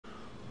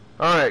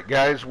Alright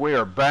guys, we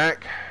are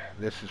back.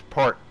 This is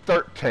part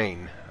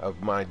 13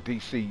 of my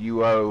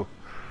DCUO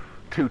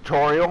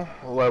tutorial,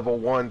 level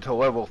 1 to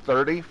level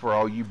 30 for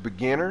all you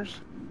beginners.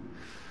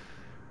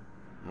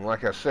 And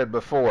like I said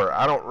before,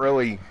 I don't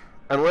really,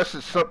 unless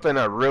it's something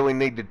I really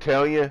need to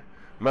tell you,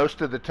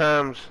 most of the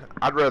times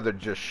I'd rather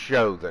just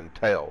show than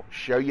tell.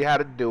 Show you how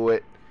to do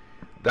it,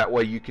 that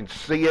way you can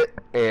see it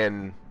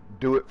and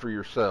do it for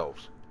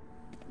yourselves.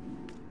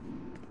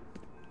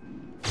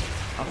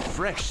 A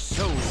fresh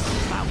soul,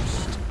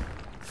 Faust.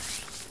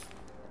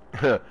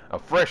 A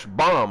fresh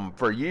bomb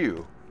for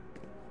you.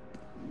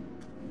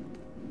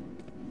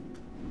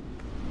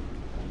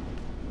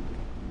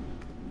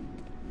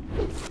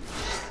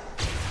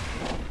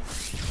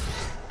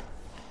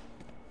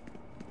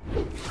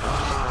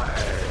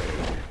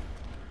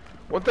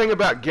 One thing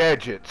about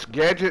Gadgets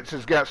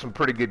has got some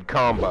pretty good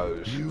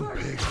combos. You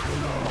picked the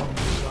wrong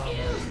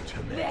zombie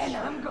to me. Then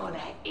I'm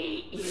gonna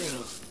eat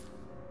you.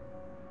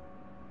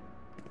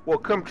 Well,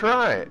 come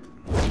try it.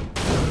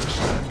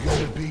 First I'm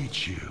gonna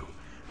beat you,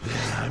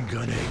 then I'm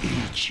gonna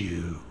eat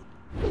you.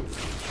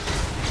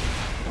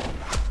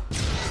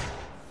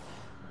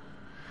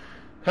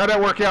 How'd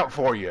that work out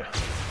for you?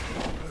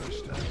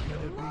 First I'm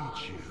gonna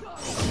beat you.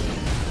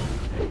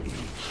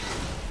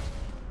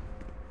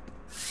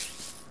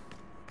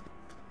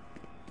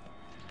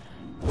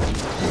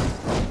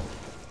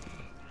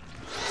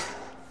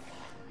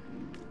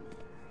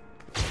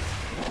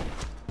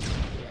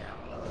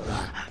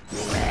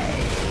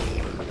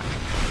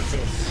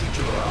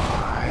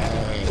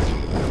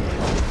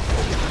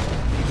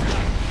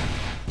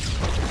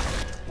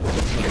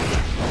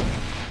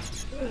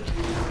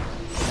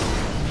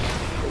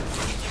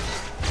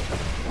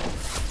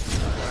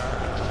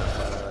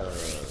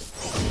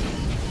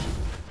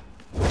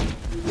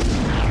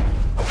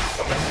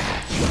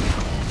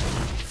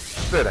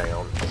 Sit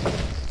down.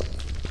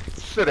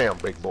 Sit down,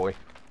 big boy.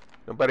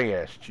 Nobody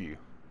asked you.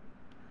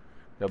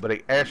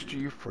 Nobody asked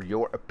you for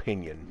your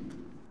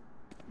opinion.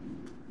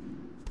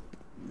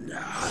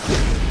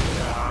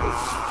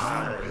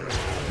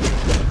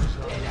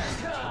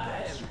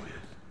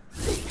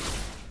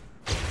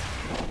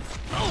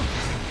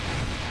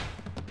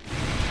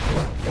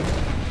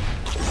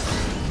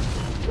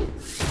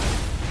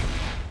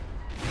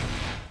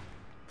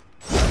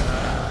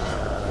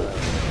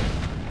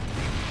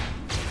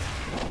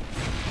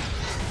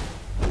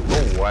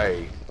 No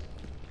way.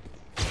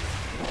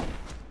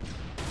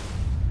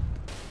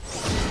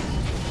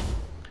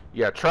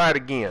 Yeah, try it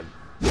again.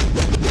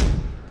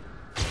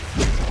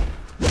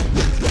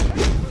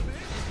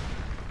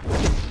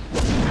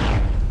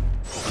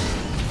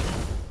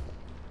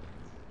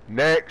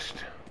 Next.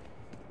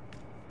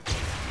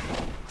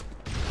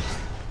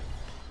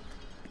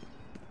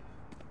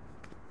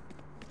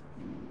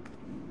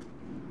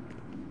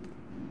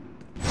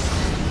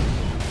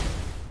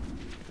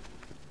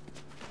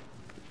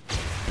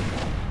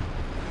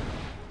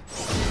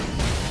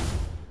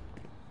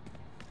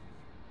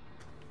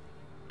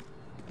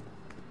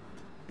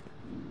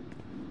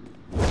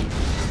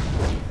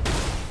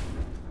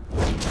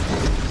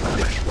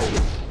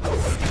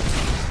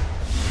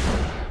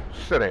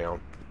 Sit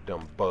down,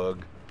 dumb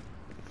bug.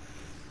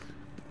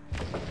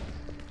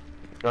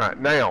 Alright,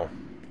 now.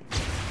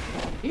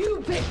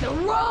 You picked the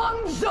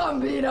wrong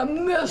zombie to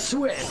mess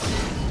with.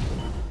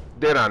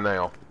 Did I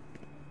now?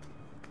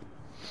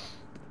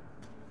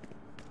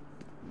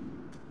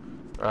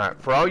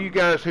 Alright, for all you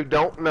guys who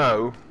don't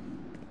know,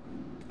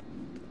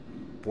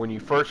 when you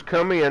first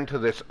come into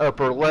this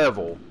upper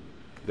level,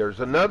 there's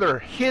another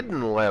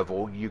hidden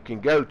level you can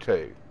go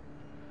to.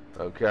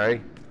 Okay?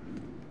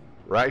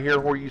 Right here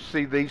where you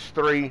see these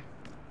three,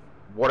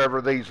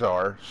 whatever these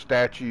are,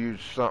 statues,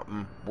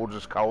 something, we'll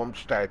just call them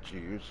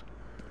statues,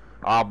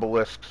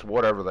 obelisks,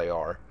 whatever they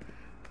are.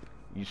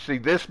 You see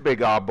this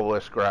big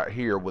obelisk right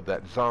here with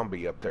that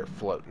zombie up there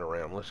floating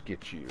around. Let's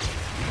get you.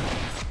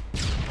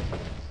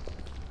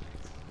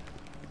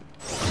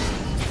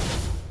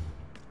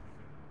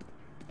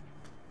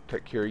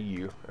 Take care of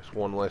you. That's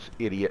one less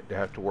idiot to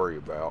have to worry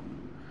about.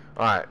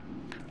 Alright,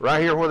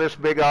 right here where this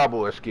big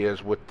obelisk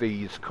is with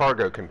these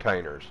cargo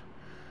containers.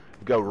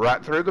 Go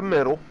right through the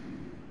middle,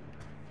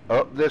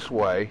 up this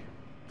way,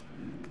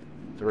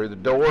 through the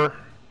door,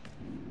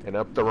 and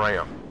up the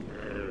ramp.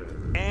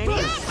 And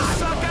you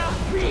sucker!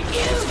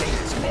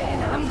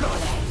 Then I'm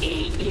gonna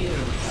eat you.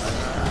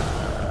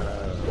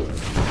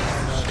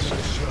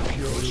 Suck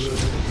your little.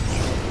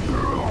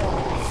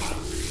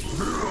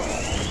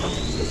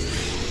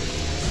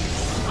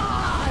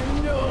 Ah,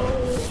 no.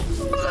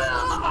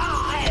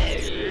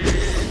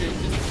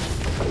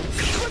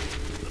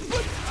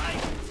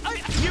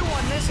 You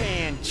won this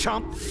hand,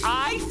 chump.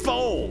 I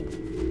fold.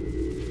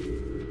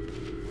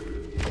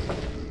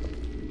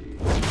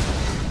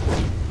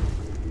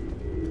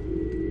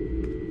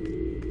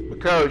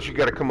 Because you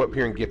got to come up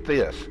here and get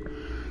this.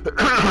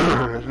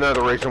 There's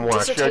another reason why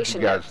I showed you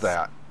guys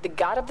that. The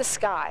god of the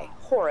sky,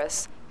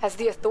 Horus, has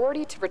the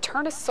authority to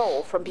return a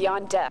soul from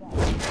beyond death.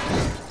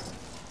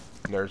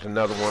 And there's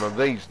another one of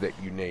these that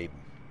you need.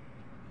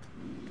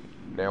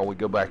 Now we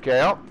go back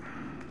out.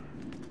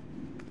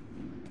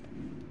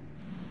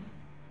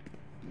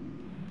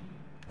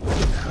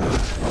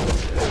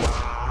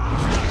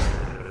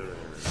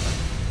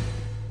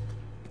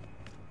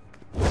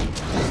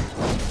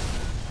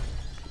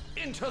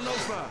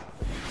 interloper!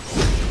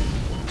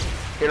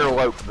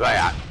 Interlope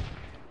that.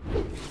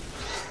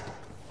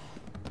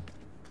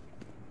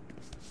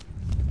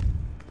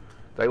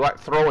 They like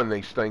throwing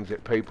these things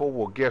at people.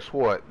 Well, guess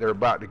what? They're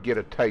about to get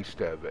a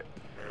taste of it.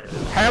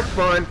 Have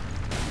fun.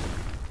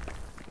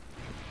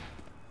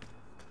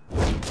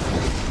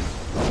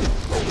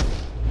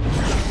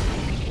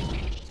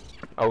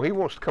 Oh, he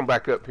wants to come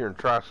back up here and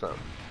try something.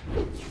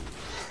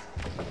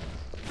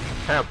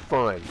 Have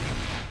fun.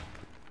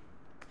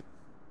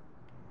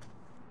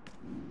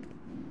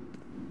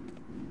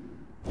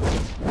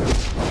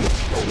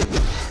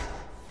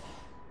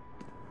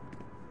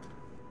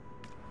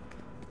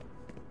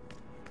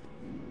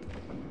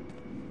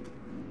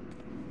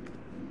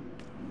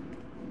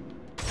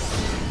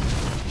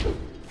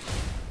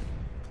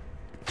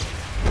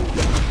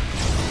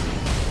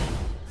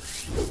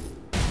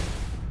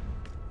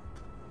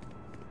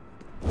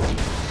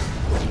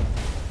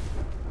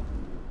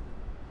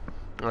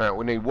 Alright,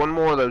 we need one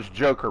more of those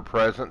Joker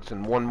presents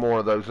and one more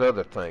of those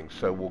other things,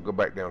 so we'll go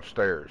back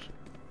downstairs.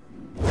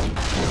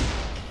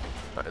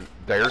 And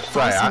there's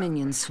False that.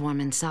 minions swarm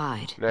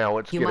inside. Now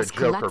let's You get a must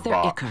Joker collect their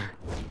box. ichor.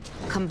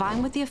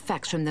 Combine with the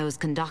effects from those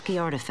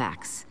Kandaki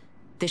artifacts.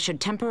 This should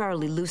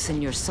temporarily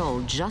loosen your soul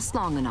just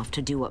long enough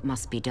to do what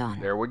must be done.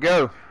 There we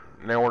go.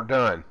 Now we're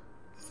done.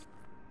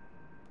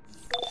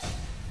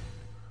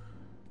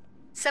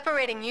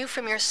 Separating you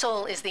from your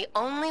soul is the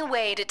only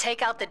way to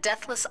take out the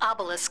deathless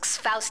obelisks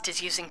Faust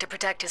is using to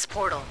protect his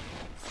portal.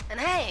 And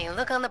hey,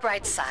 look on the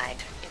bright side.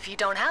 If you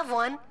don't have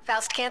one,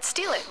 Faust can't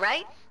steal it,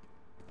 right?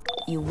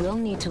 You will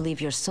need to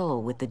leave your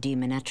soul with the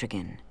demon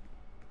Etrigan.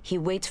 He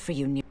waits for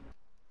you near...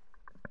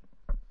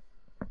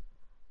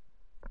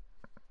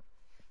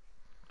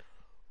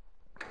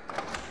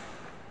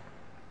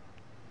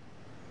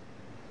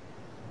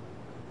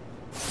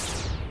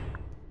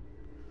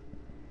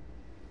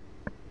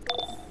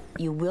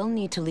 You will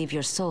need to leave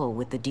your soul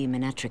with the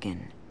demon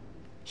Etrigan.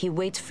 He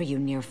waits for you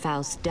near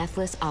Faust's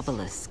deathless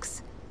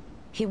obelisks.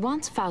 He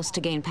wants Faust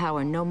to gain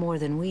power no more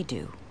than we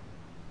do.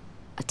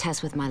 A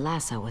test with my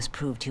lasso has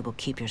proved he will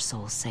keep your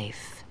soul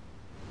safe.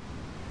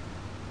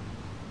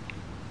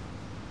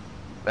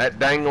 That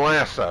dang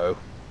lasso.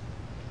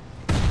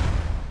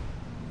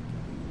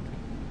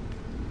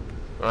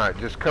 Alright,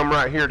 just come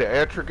right here to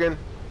Etrigan.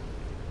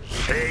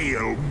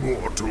 Hail,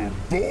 mortal,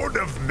 born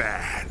of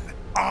man!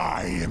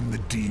 I am the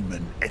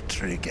demon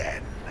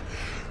Etrigan.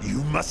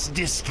 You must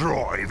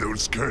destroy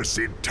those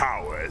cursed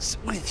towers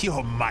with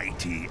your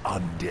mighty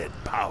undead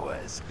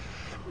powers.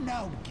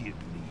 Now give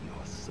me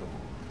your soul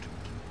to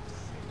keep safe.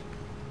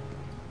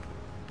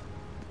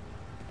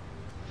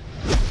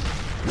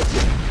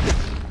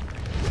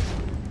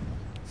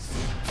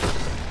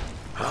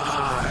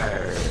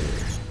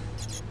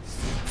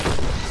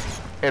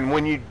 And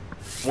when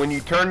you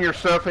turn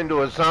yourself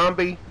into a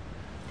zombie,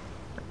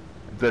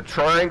 the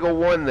triangle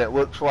one that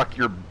looks like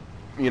it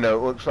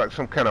looks like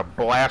some kind of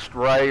blast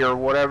ray or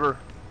whatever,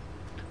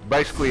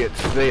 basically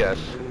it's this.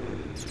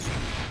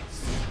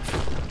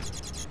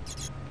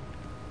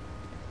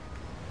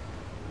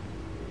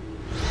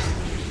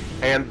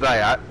 And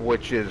that,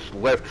 which is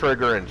left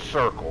trigger and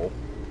circle.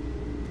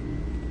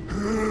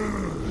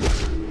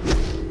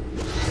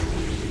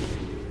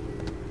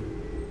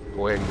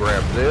 Go ahead and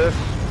grab this.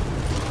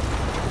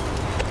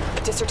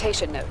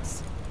 Dissertation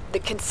notes. The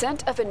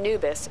consent of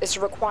Anubis is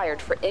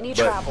required for any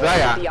But travel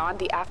that- beyond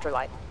the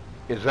afterlife.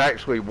 Is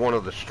actually one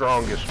of the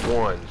strongest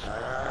ones.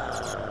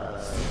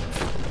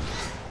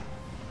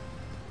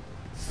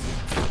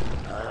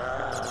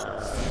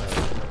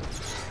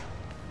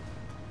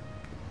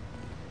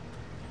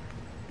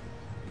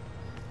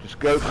 Just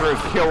go through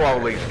and kill all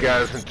these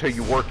guys until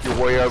you work your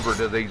way over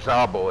to these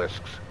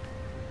obelisks.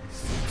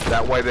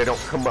 That way they don't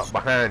come up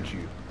behind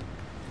you.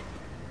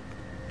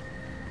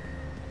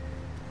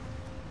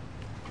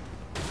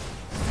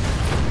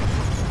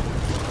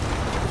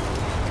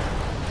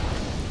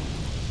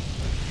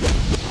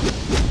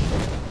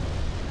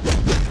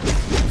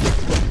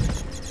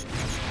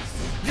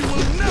 You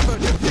will never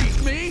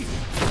defeat me!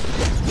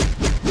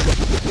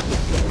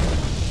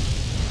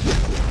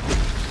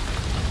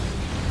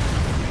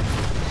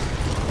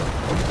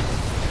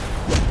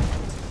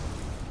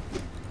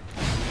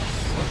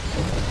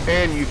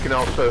 And you can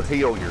also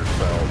heal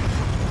yourself,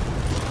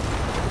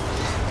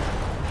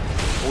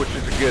 which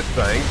is a good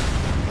thing.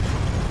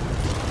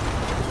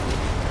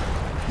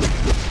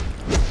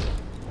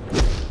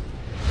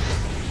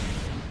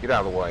 Get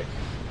out of the way.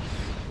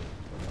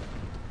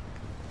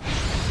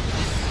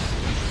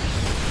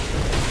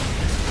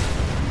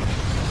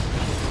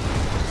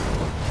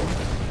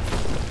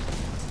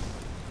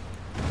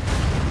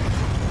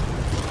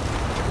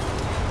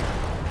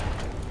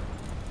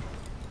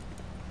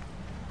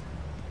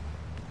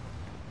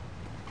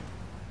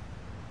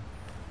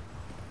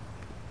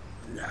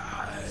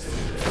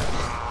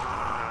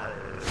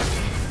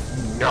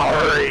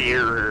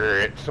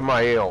 It's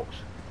somebody else.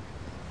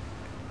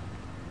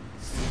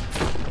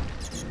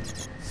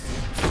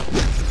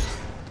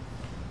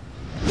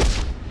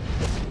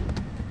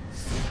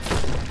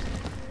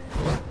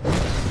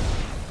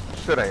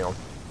 Sit down.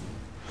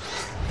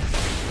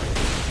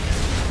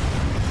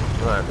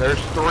 Alright, there's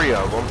 3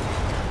 of them.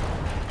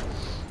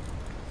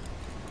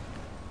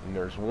 And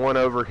there's one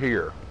over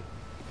here.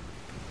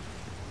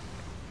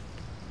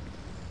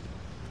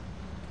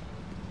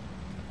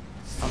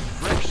 A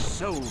fresh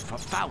soul for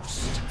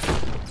Faust.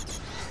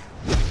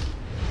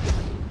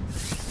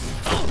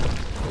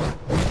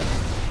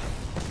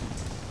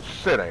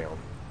 Sit down.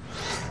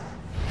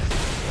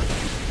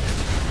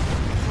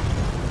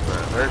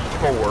 Alright, there's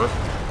 4.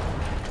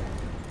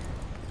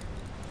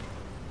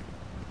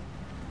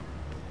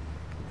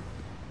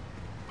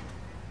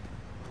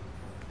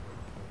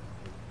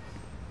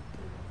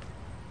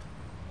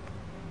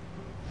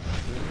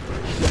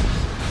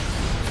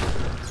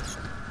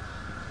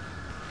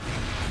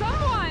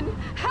 Someone,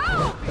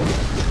 help!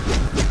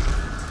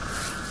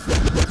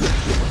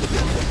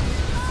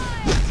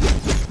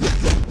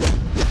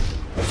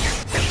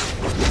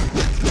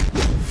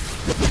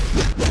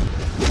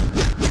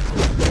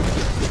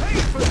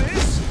 Pay for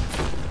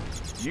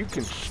this! You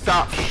can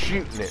stop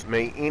shooting at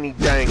me any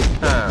dang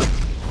time.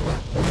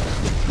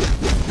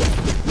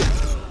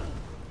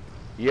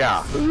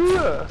 Yeah.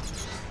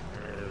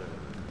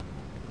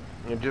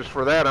 And just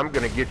for that, I'm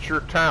gonna get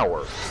your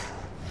tower.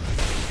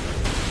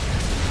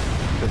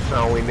 That's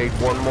all we need,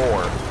 one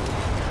more.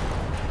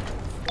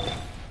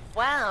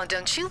 Wow,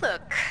 don't you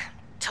look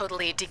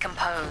totally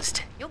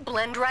decomposed. You'll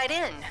blend right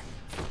in.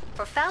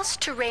 For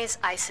Faust to raise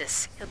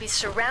Isis, he'll be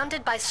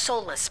surrounded by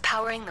Solus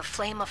powering the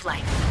flame of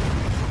life.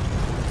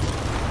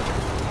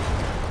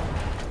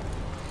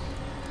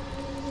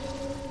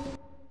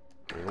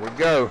 Here we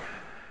go.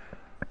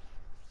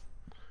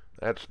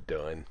 That's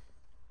done.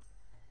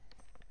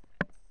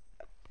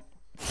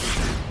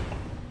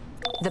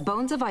 The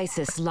bones of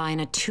Isis lie in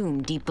a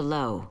tomb deep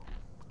below.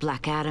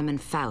 Black Adam and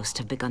Faust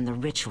have begun the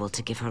ritual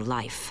to give her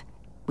life.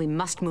 We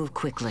must move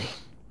quickly.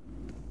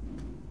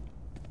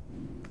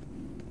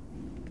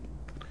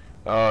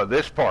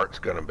 This part's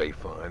gonna be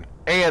fun.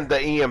 And the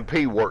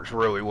EMP works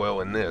really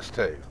well in this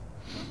too.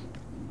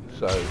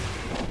 So,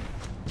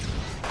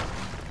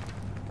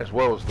 as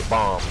well as the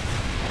bomb.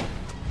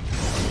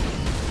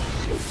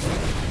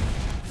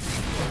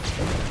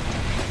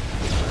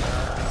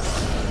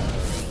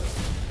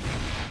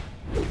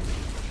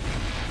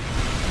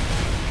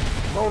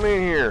 Come on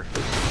in here.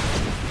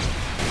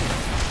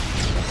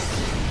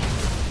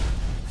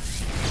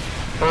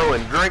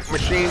 Throwing drink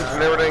machines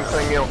and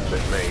everything else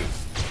at me.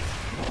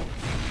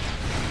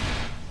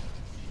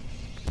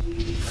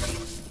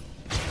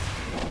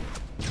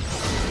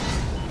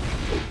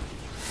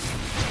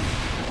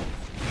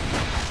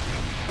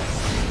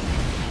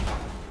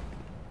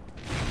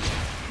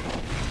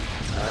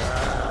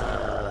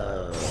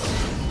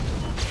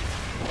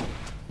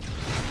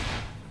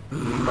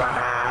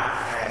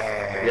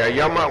 Yeah,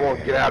 y'all might want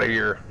to get out of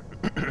here.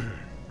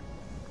 I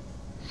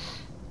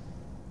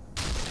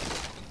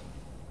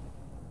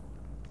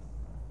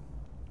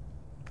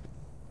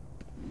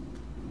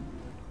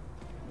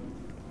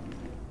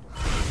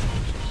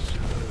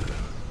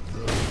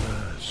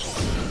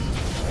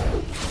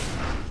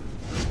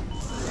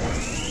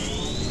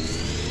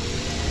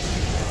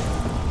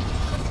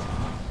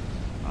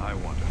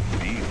want to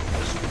feel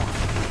this one.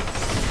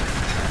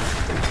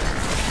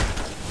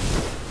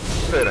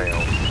 Sit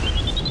down.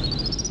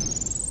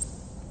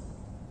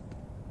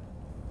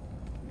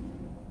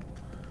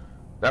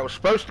 That was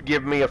supposed to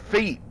give me a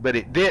feat, but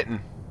it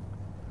didn't.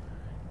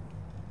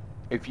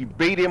 If you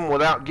beat him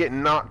without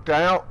getting knocked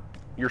out,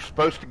 you're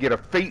supposed to get a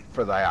feat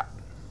for that.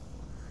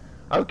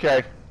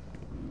 Okay.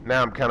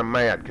 Now I'm kind of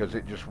mad because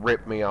it just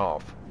ripped me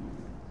off.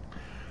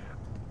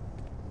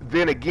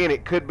 Then again,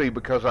 it could be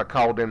because I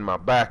called in my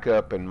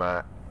backup and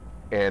my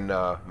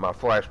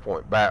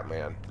Flashpoint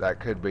Batman. That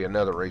could be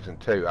another reason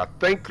too. I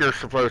think you're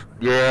supposed.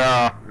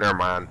 Yeah, never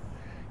mind.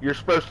 You're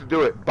supposed to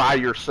do it by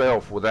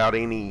yourself without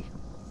any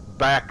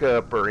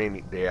backup or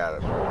any. Yeah,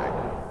 that's right.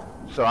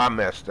 So I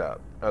messed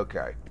up.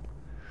 Okay.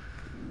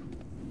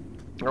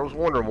 I was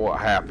wondering what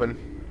happened.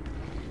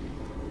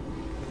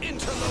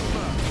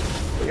 Interloper!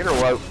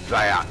 Interlope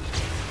that.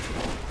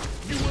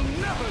 You will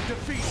never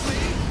defeat me!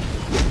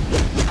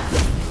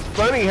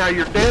 Funny how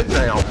you're dead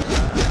now.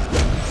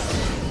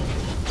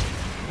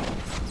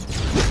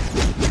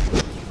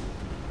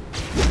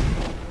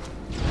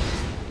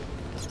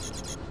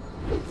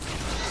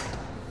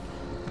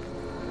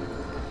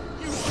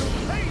 You shall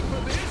pay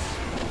for this!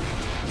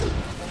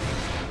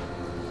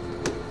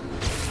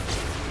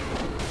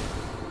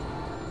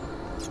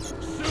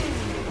 Soon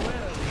the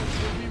wells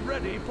will be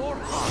ready for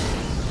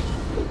harvest.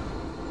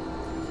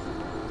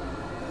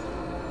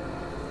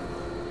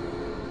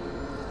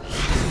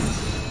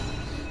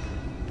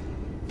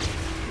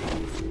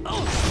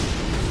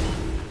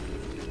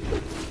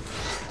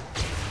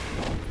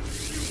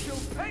 You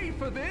shall pay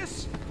for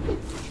this!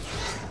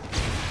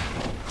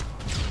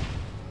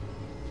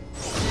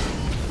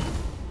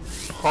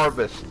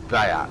 Harvest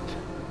that.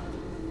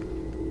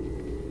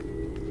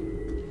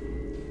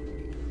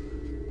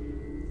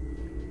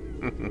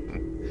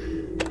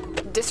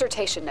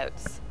 Dissertation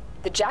notes.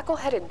 The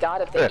jackal-headed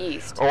god of the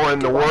east, Or in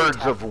the words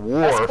of Duataf,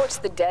 Worf, escorts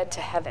the dead to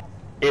heaven.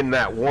 in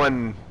that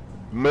one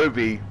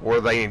movie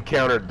where they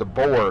encountered the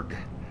Borg.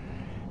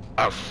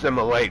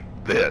 Assimilate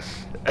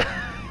this.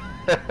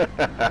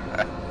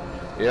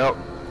 Yep.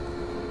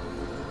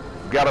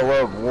 Gotta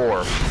love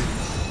Worf.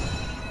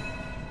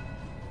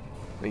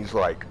 He's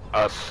like,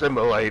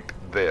 assimilate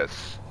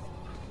this.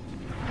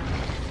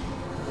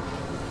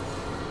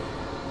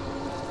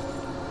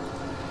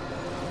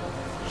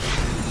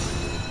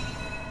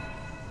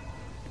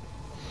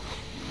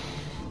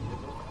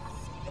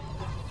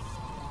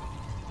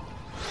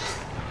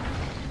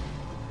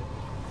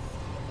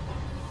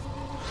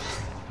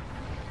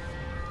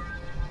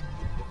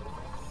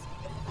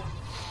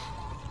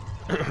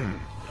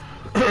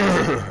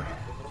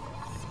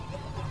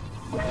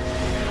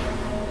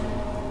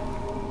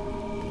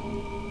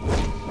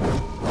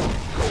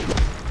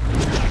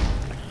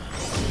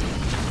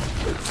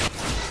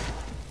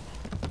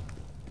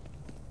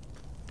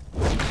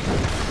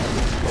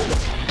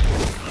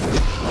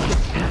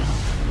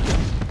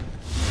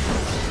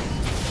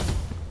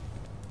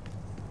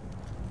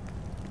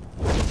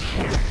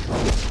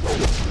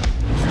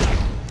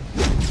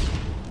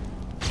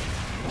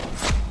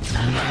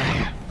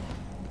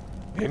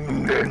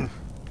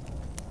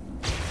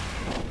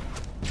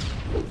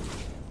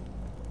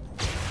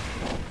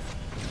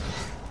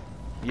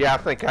 Yeah, I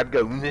think I'd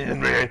go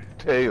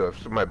too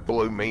if somebody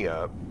blew me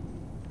up.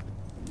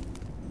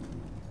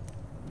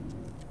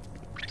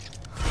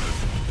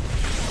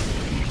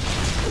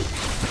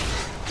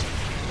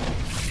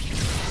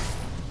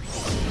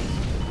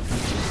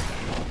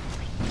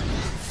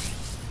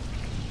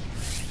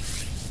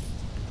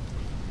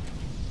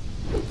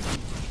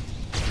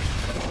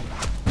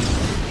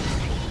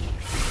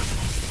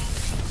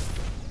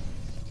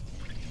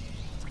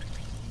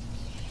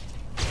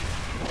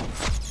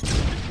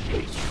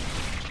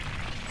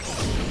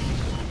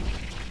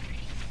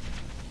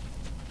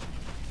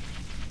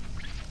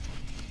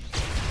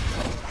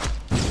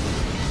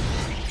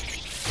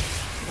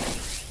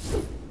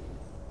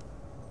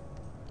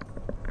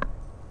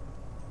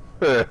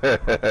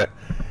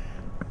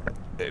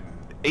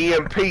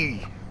 EMP.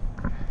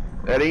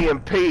 That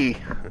EMP,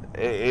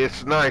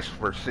 it's nice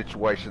for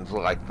situations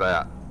like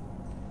that.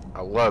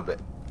 I love it.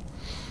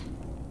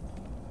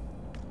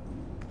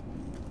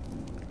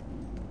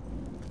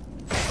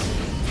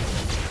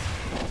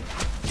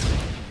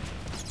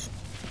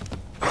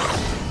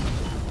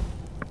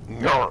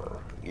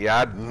 No. Yeah,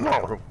 I'd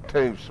know too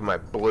if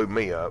somebody blew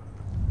me up.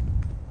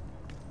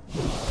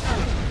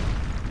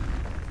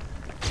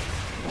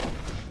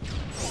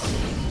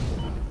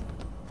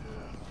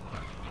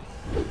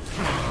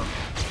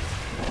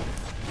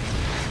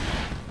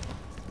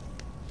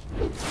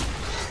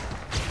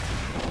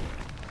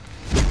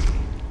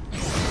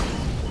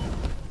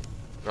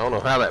 I don't know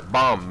how that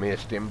bomb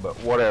missed him, but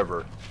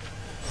whatever.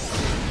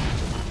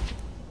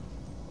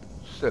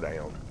 Sit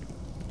down.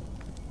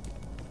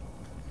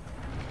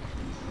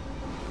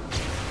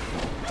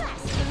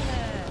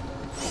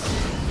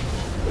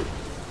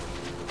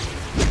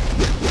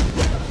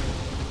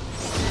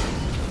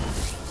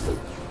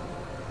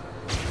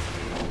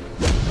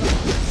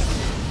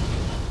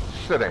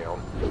 Sit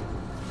down.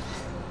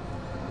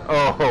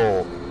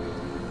 Oh.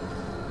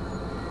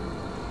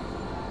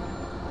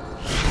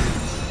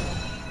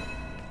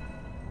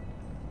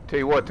 Tell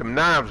you what, them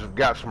knives have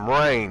got some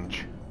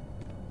range.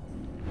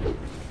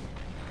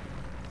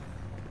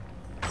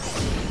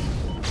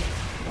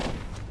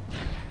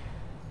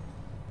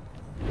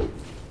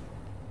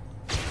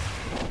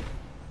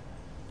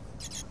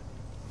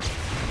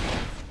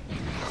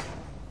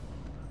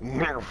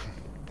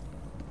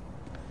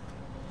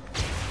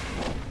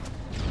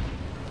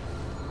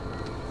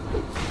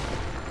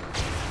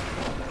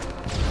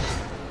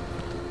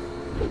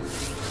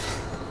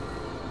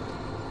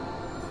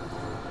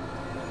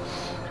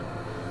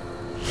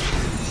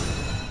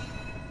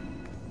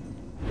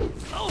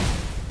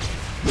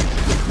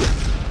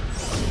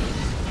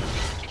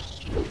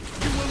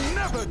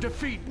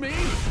 Defeat me?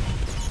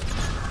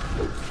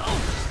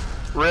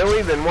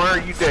 Really? Then why are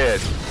you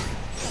dead?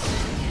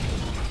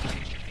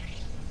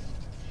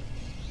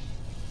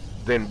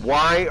 Then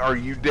why are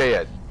you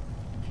dead?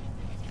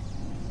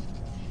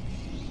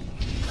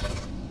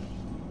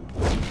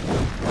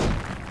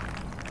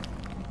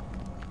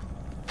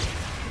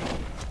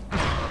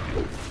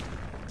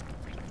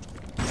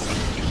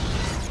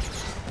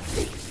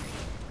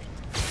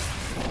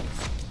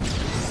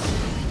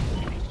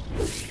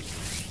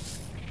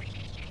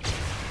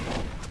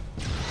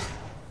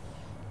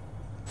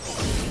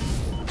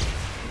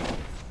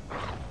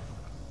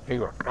 He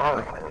went,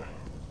 oh.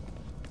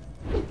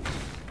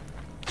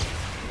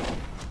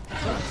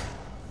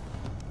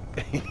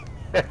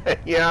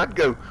 Yeah, I'd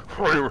go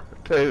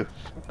too.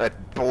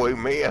 That blew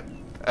me up.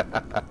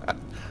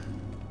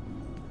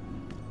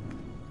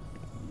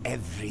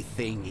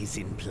 Everything is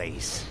in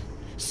place.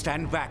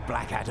 Stand back,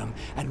 Black Adam,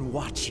 and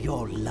watch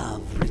your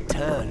love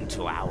return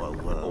to our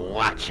world.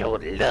 Watch your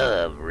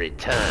love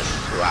return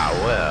to our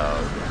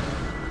world.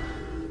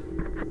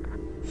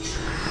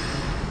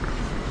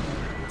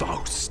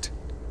 Faust,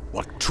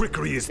 what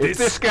trickery is this? If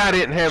this guy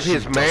didn't have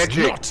his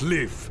magic, does not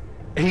live.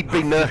 he'd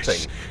be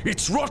nothing.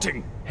 It's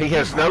rotting. He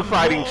has no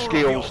fighting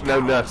skills, no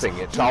nothing.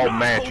 It's all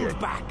magic.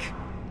 Back.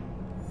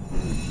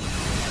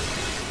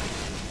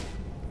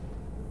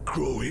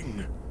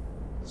 Growing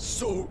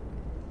so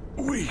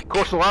weak. Of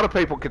course, a lot of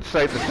people could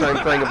say the same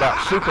thing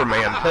about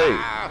Superman, too.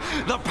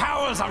 The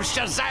powers of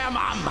Shazam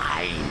are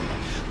mine.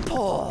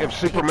 Poor. If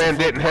Superman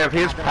didn't have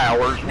his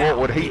powers, what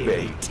would he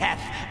be?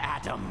 Death,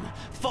 Adam.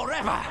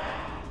 Forever.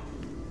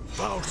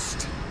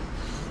 Faust,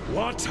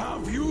 what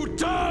have you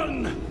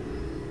done?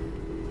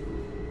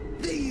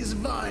 These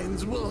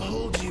vines will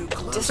hold you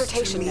close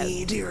Dissertation to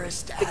me, note.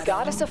 dearest The Adam.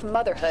 goddess of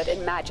motherhood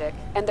and magic,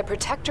 and the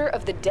protector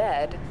of the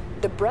dead,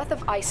 the breath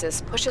of Isis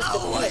pushes the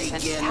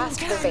innocent Awaken, past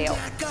the veil.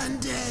 Kandak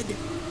undead,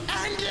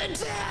 and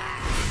attack!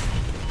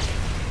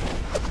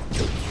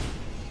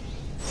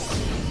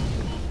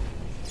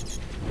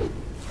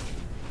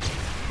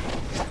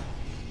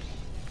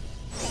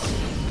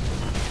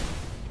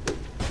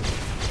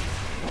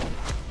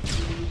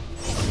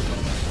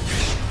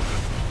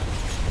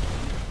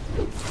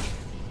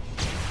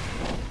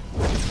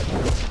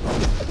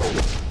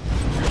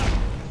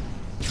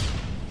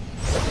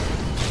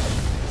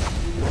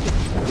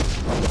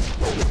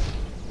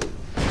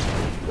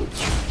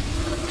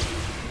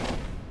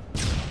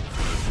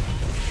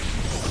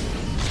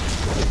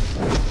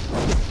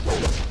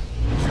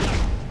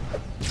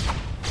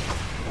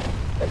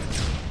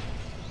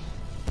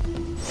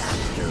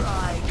 After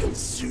I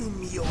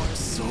consume your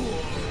soul,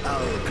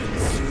 I'll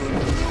consume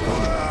the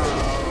world.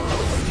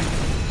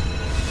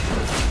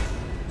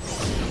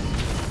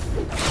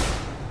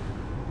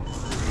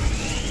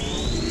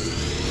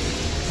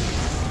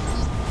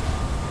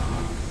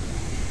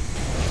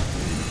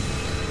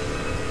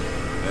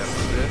 That's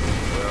it?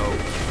 Well,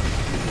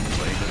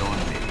 blame it on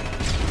me.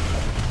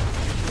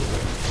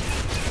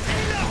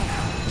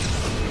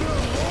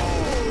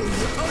 Behold,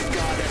 a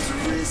goddess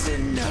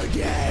risen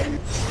again.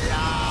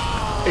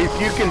 If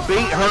you can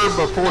beat her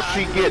before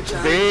she gets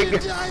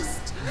big,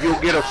 you'll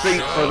get a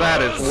feat for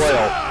that as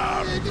well.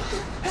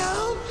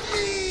 Help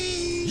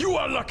me! You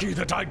are lucky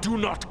that I do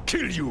not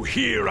kill you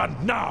here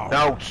and now.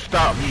 Now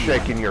stop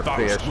shaking your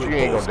Faust fist. will You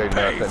ain't both gonna do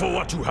pay for nothing.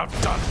 what you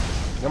have done.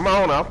 Come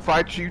on, I'll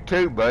fight you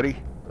too, buddy.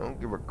 I don't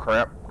give a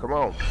crap. Come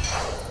on.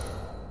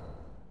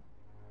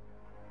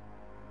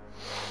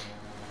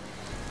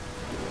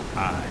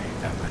 I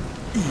am an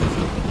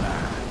evil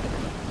man.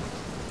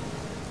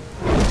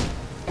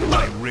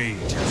 My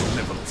rage has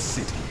leveled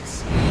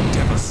cities,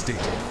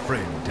 devastated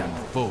friend and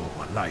foe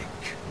alike.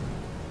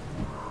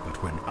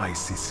 But when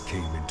Isis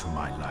came into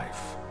my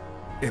life,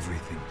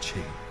 everything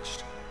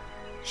changed.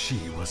 She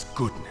was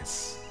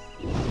goodness,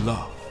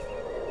 love,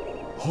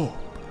 hope.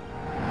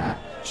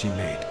 She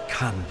made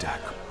Kandak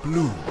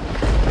bloom.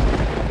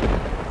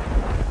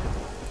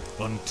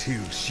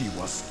 Until she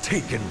was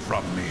taken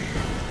from me.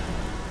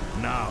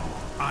 Now,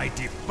 I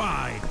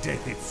defy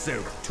death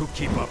itself to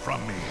keep her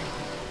from me.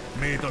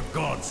 May the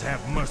gods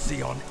have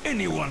mercy on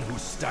anyone who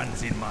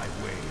stands in my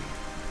way.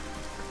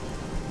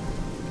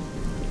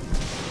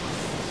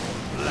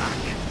 Black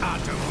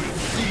Adam will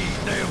see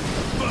them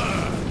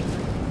burn!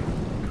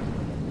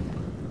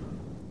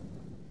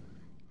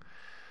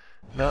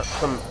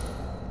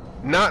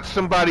 Not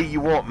somebody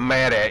you want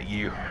mad at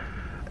you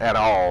at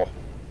all.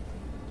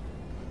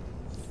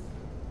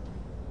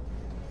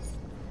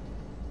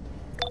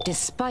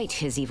 Despite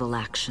his evil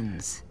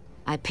actions,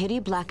 I pity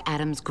Black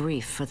Adam's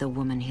grief for the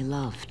woman he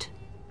loved.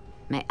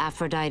 May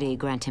Aphrodite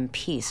grant him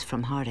peace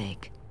from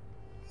heartache.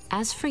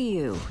 As for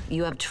you,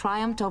 you have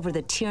triumphed over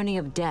the tyranny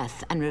of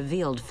death and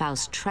revealed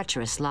Faust's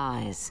treacherous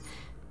lies.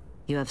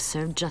 You have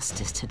served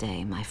justice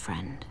today, my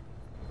friend.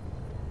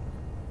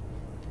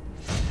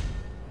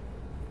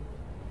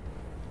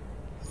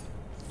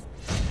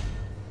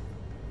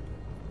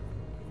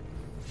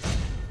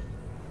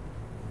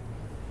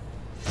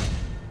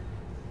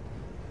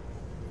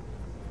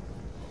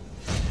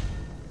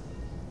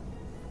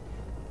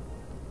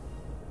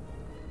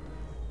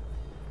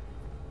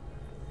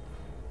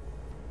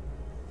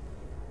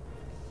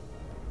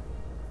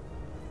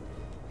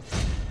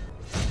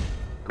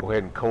 Go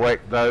ahead and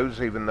collect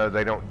those, even though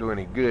they don't do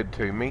any good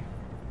to me.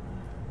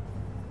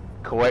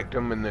 Collect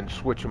them and then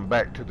switch them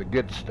back to the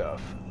good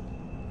stuff.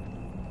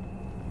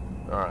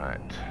 Alright.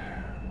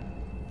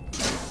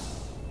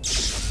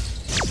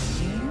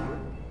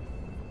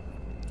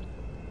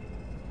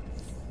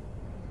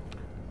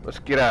 Let's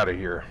get out of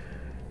here.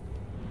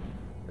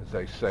 As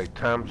they say,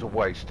 time's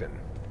a-wasting.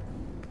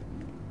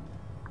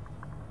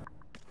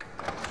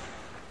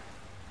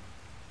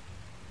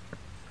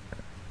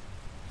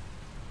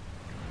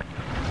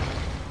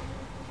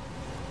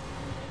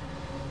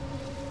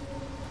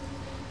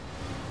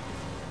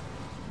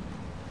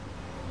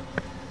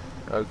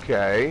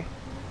 Okay.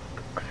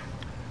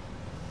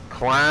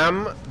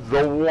 Climb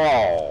the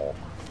wall.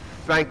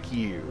 Thank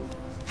you.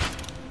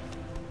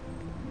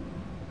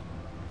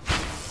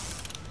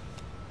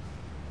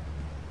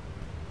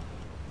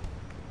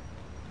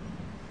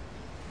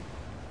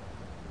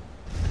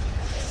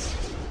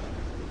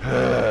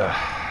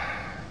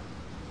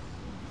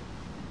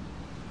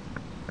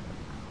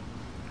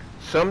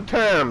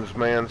 Sometimes,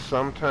 man,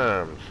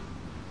 sometimes.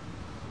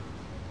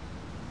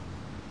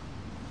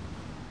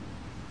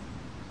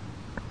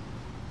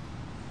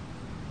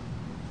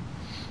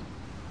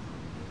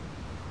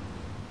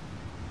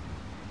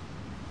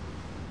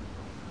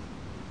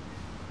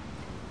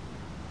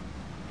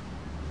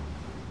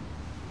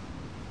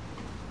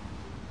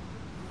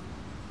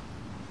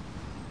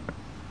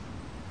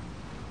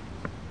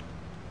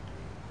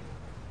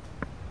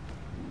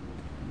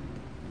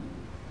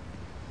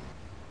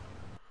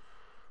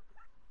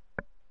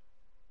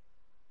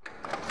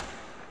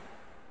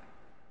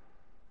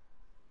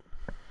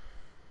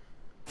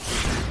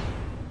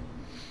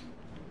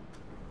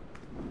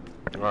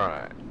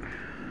 Alright.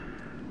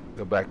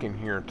 Go back in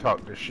here and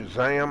talk to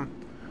Shazam.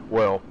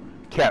 Well,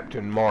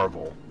 Captain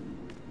Marvel.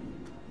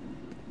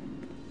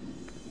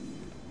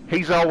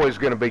 He's always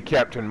going to be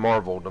Captain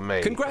Marvel to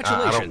me.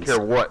 Congratulations. I don't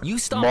care what you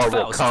stopped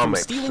Marvel Faust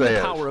Comics from stealing says.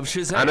 the power of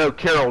Shazam. I know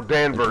Carol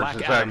Danvers Black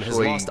is Adam has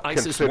actually lost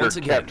ISIS considered once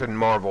again. Captain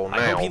Marvel now.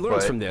 I hope he learns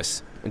but from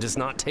this and does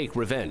not take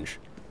revenge.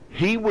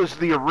 he was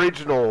the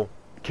original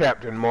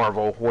Captain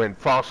Marvel when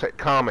Fawcett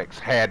Comics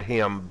had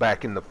him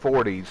back in the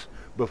 40s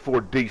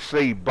before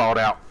DC bought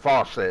out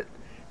Fawcett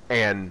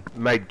and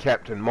made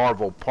Captain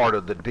Marvel part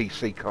of the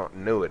DC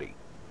continuity.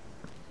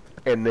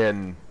 And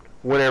then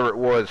whenever it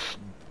was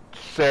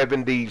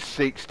 70s,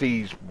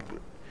 60s,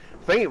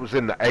 I think it was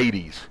in the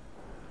 80s.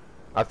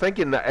 I think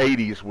in the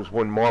 80s was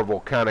when Marvel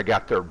kind of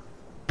got their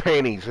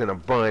panties in a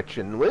bunch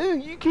and, well,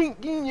 you can't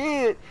do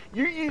that.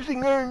 You're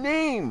using our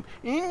name.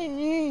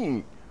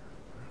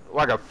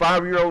 Like a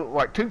 5-year-old,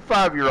 like 2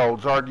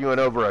 5-year-olds arguing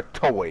over a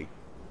toy.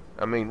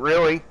 I mean,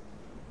 really?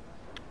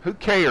 Who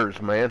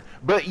cares, man?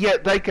 But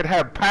yet they could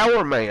have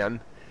Power Man,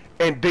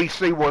 and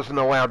DC wasn't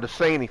allowed to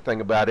say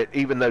anything about it,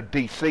 even though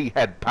DC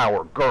had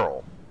Power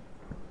Girl.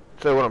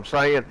 See what I'm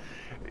saying?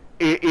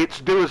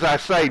 It's do as I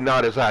say,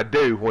 not as I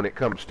do when it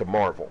comes to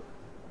Marvel.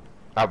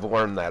 I've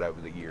learned that over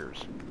the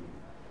years.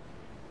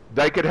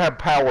 They could have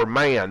Power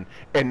Man,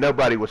 and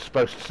nobody was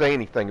supposed to say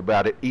anything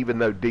about it, even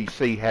though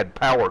DC had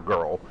Power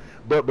Girl.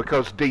 But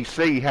because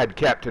DC had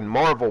Captain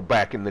Marvel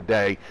back in the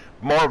day,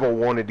 Marvel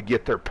wanted to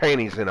get their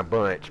panties in a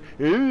bunch.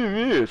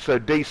 So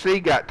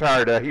DC got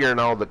tired of hearing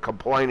all the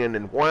complaining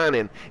and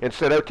whining and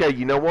said, okay,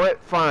 you know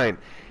what? Fine.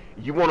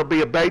 You want to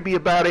be a baby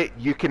about it?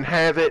 You can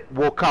have it.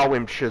 We'll call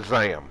him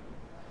Shazam.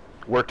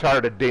 We're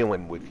tired of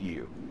dealing with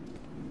you.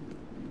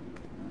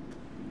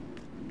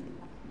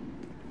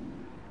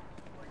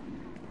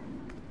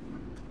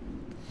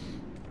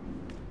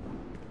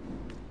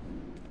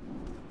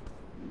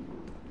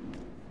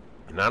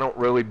 And I don't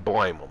really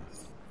blame them.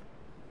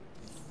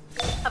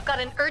 I've got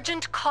an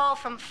urgent call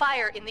from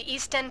Fire in the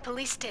East End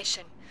police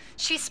station.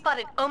 She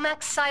spotted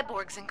OMAC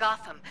cyborgs in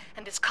Gotham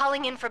and is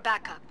calling in for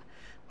backup.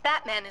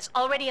 Batman is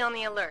already on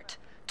the alert.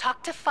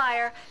 Talk to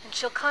Fire and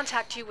she'll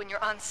contact you when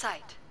you're on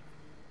site.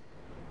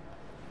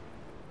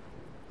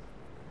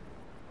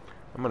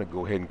 I'm going to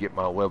go ahead and get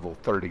my level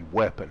 30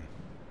 weapon,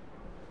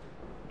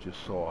 just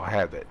so I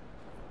have it.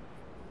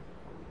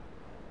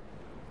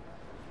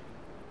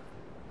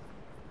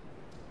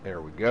 There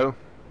we go.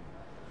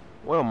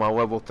 Well, my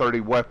level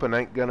 30 weapon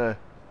ain't going to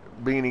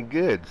be any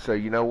good, so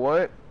you know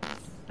what?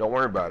 Don't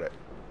worry about it.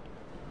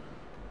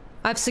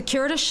 I've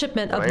secured a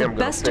shipment of the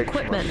best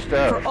equipment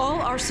for all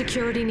our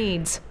security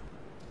needs.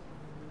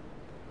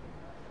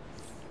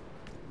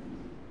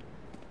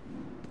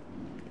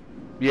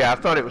 Yeah, I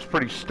thought it was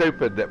pretty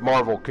stupid that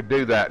Marvel could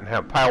do that and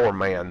have Power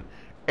Man,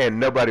 and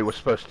nobody was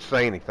supposed to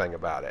say anything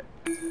about it.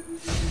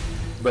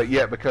 But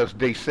yet, because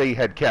DC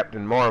had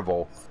Captain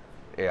Marvel,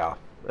 yeah,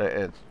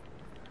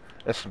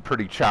 that's some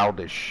pretty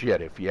childish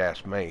shit, if you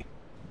ask me.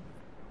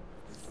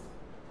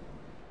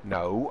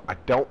 No, I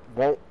don't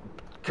want...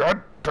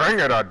 God dang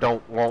it, I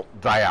don't want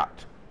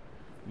that.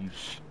 You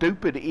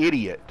stupid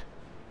idiot.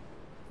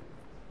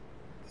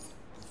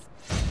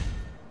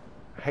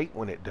 I hate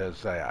when it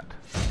does that.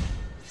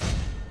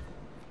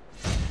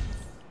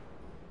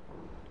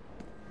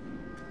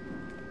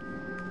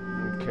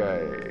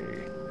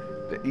 Okay,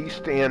 the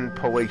East End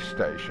Police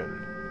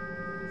Station.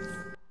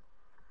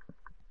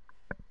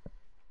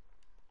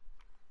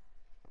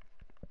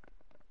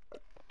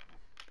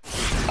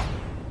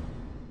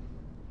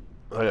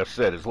 Like I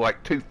said, it's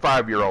like 2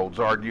 5-year-olds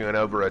arguing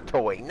over a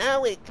toy.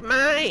 No, it's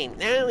mine.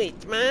 No,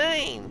 it's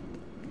mine.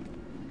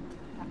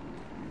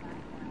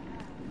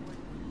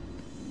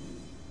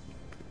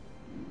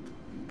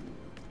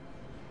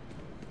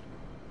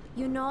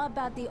 You know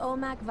about the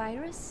OMAC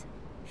virus?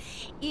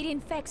 It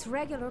infects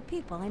regular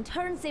people and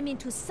turns them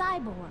into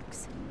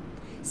cyborgs.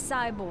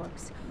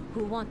 Cyborgs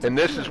who want to... And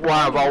this is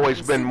why I've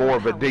always been more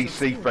of a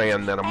DC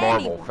fan than a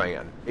Marvel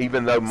fan.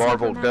 Even though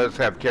Marvel does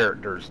have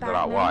characters that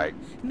I like.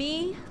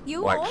 Me,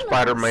 you, like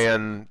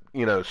Spider-Man,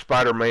 you know,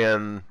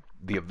 Spider-Man,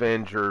 the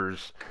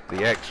Avengers,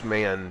 the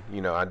X-Men,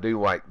 you know, I do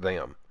like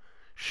them.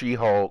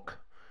 She-Hulk,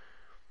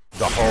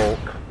 the Hulk,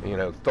 you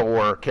know,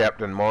 Thor,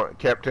 Captain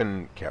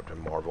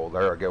Marvel,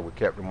 there I go with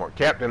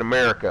Captain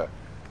America,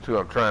 that's who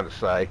I'm trying to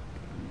say.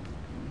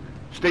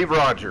 Steve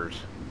Rogers.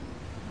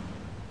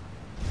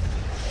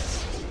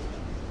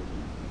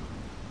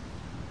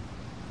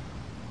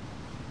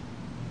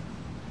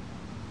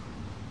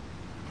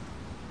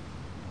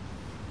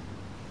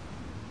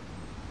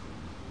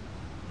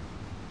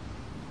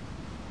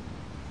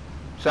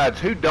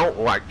 Besides, who don't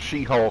like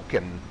She-Hulk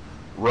and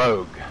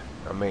Rogue?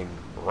 I mean,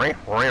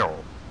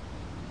 round.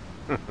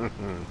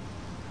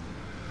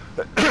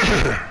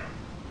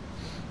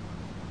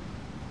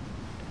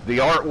 The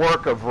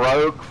artwork of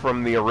Rogue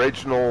from the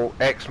original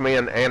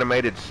X-Men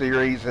animated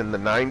series in the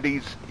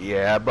 90s?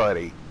 Yeah,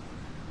 buddy.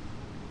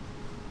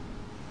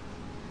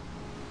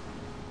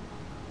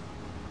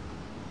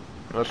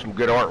 That's some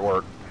good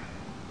artwork.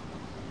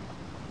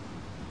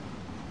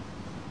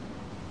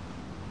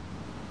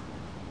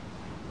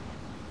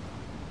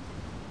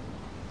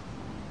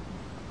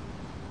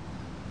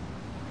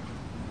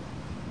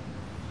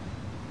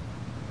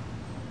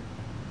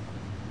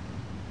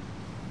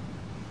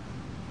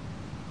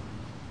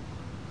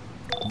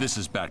 This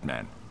is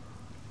Batman.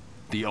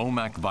 The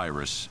OMAC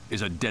virus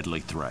is a deadly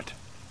threat.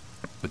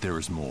 But there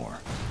is more.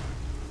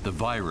 The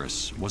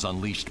virus was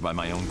unleashed by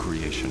my own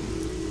creation.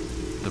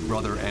 The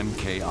Brother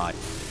MKI.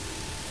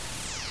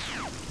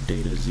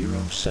 Data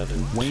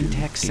 072. Wayne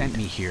Tech sent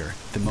me here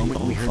the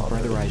moment we heard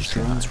Brotherized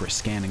drones were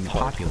scanning the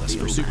populace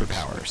for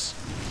superpowers.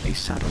 A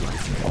satellite.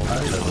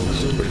 High-level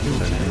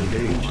superhuman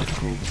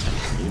engaged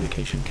and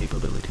communication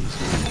capabilities.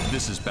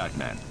 This is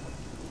Batman.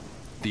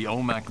 The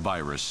OMAC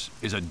virus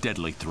is a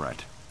deadly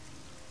threat.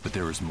 But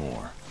there is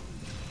more.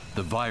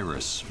 The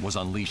virus was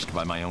unleashed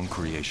by my own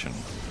creation.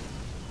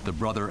 The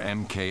Brother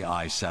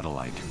MKI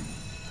satellite.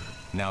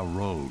 Now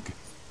Rogue.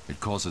 It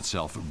calls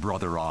itself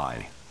Brother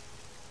Eye.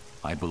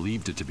 I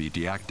believed it to be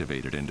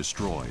deactivated and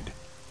destroyed.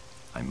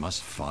 I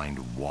must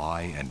find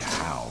why and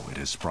how it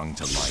has sprung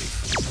to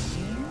life.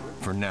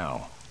 For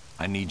now,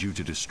 I need you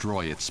to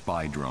destroy its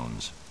spy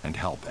drones and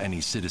help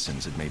any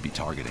citizens it may be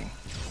targeting.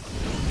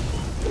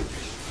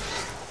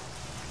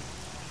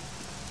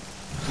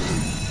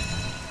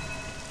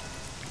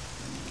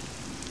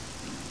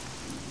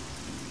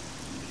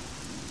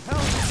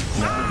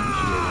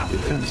 Now initiating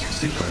defense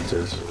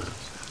sequences.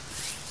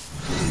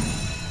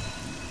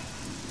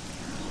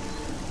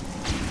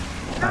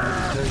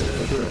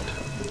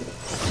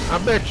 I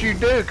bet you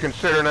do,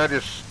 considering I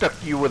just stuck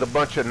you with a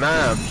bunch of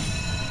knives.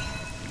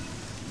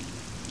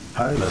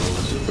 High-level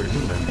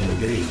superhuman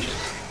engaged.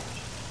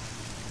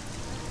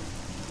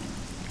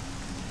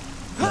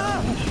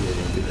 Now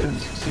initiating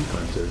defense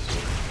sequences.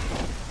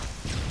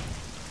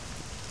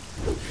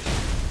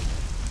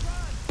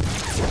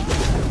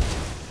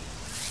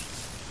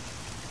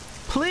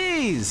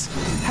 Please,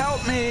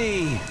 help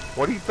me!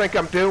 What do you think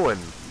I'm doing?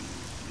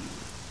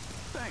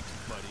 Thanks,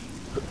 buddy.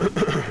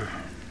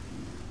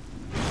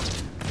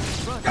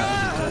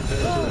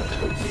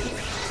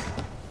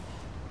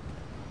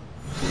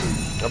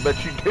 I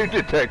bet you do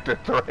detect a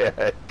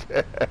threat.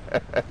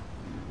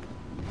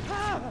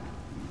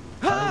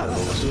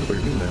 High-level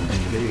superhuman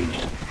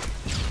engaged.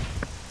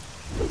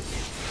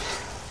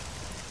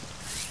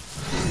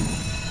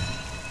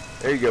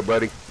 There you go,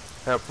 buddy.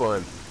 Have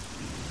fun.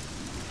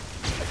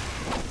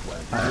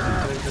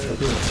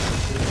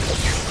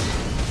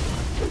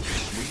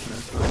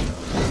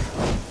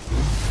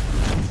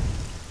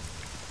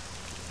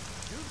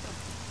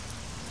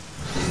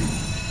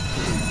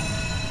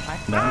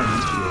 Now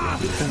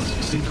initiating defense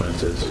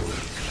sequences.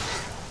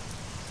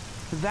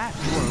 That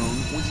drone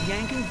was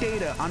yanking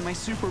data on my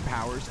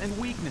superpowers and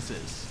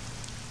weaknesses.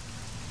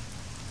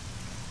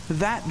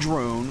 That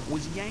drone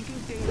was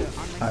yanking data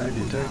on my I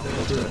detect a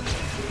threat.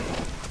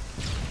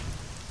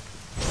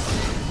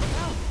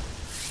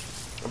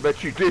 I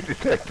bet you do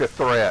detect a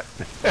threat.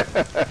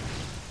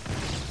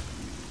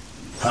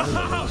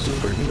 High-level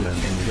superhuman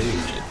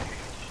engaged.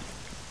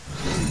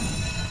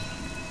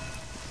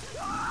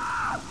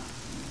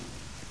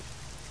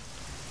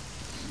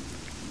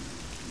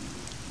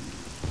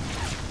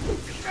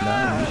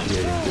 Now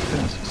initiating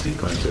defense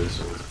sequences.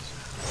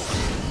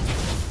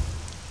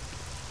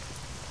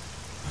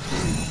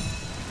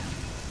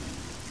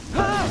 I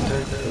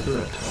detect a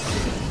threat.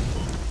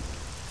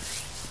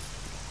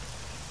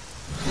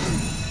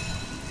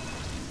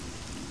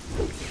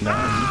 Now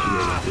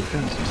initiating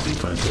defense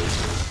sequences.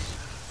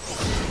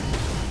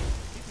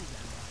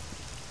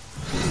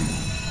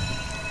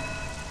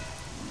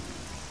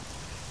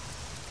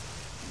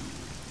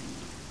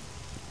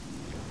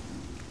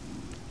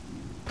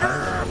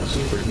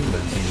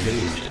 Superhuman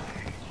engaged.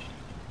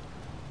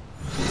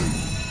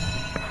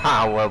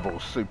 High level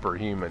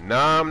superhuman. No,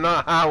 I'm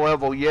not high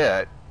level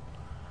yet,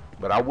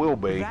 but I will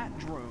be.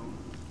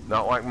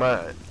 Not like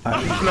mine.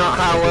 She's not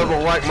high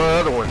level like my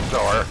other ones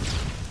are.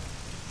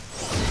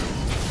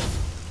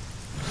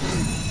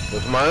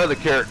 Because my other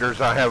characters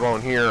I have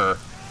on here are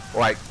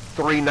like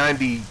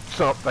 390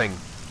 something.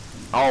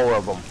 All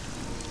of them.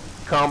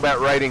 Combat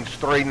ratings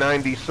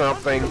 390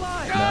 something.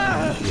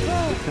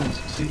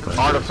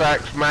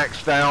 Artifacts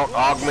maxed out,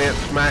 augments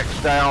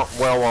maxed out.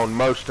 Well, on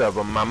most of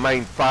them. My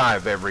main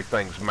 5,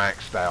 everything's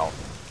maxed out.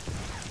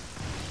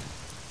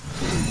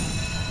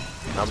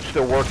 I'm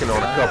still working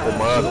on a couple of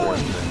my other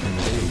ones.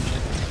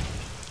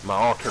 My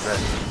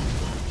alternates.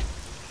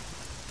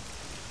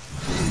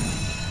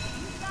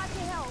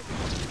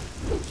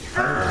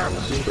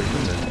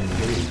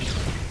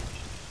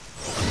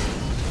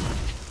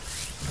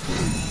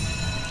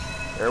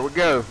 There There we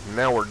go.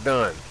 Now we're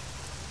done.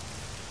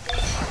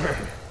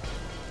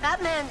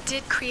 That man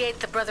did create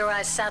the Brother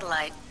Eye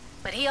satellite,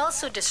 but he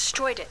also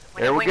destroyed it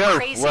when There it we went go.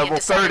 crazy Level and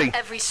decided 30.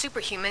 every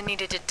superhuman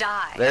needed to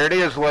die. There it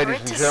is, ladies For it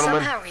and to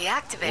gentlemen. somehow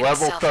reactivate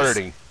Level itself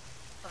 30. is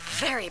a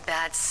very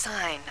bad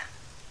sign.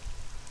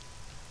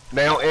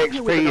 Now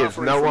XP is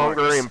no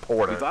longer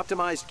important. We've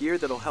optimized gear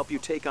that'll help you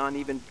take on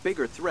even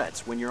bigger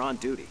threats when you're on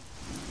duty.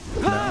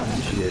 Now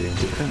initiating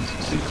defense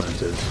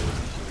sequences.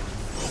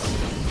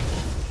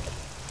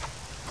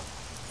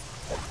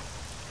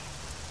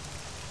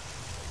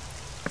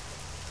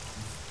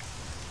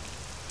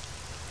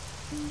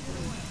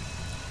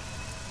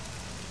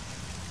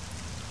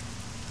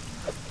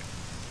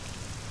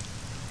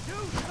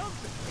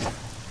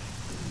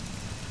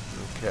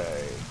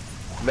 Okay.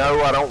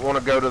 No, I don't want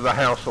to go to the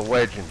House of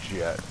Legends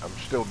yet. I'm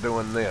still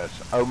doing this.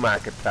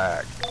 OMAC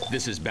attack.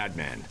 This is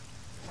Batman.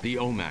 The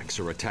OMACs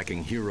are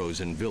attacking heroes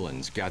and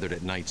villains gathered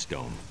at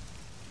Nightstone.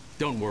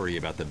 Don't worry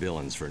about the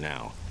villains for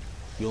now.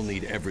 You'll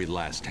need every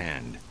last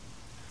hand.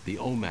 The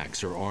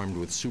OMACs are armed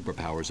with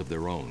superpowers of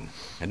their own,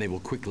 and they will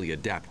quickly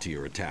adapt to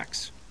your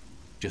attacks.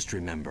 Just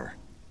remember,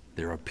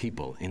 there are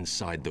people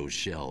inside those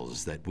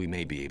shells that we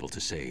may be able to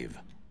save.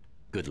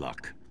 Good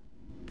luck.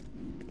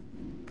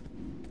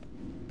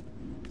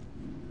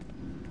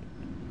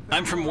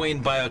 I'm from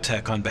Wayne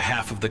Biotech on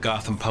behalf of the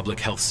Gotham Public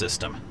Health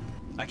System.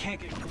 I can't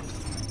get...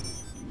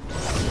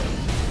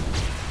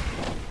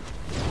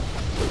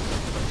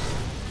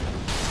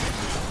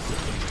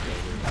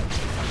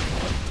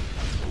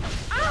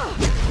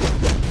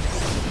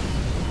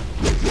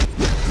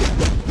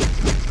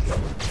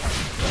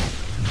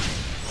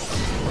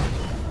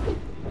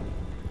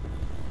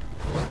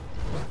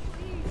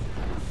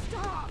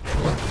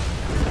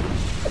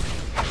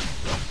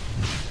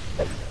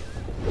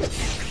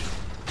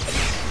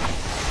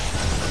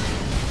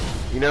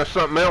 You know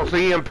something else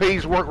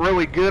EMPs work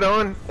really good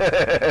on?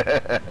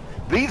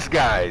 These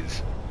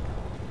guys.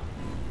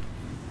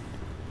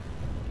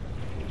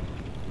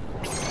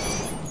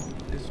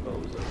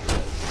 Dispose of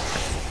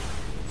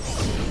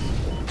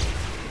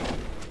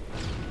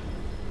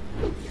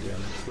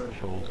damage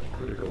threshold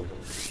critical.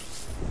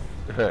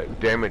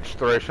 Damage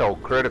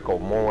threshold critical.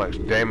 More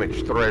like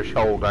damage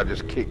threshold. I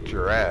just kicked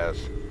your ass.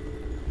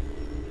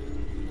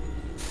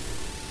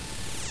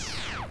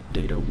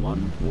 Data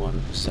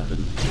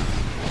 1179.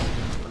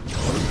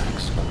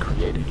 OMACs are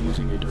created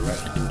using a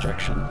direct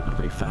injection of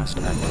a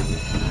fast-acting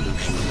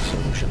evolution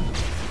solution.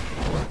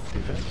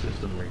 Defense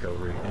system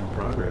recovery in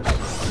progress.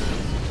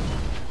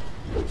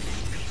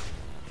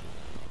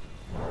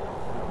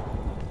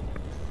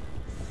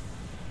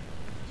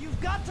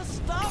 You've got to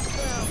stop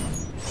them!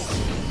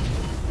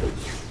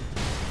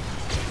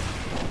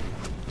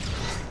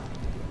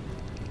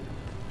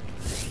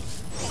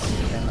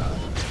 Cannot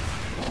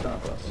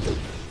stop us.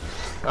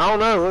 I don't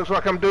know. Looks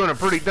like I'm doing a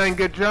pretty dang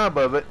good job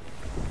of it.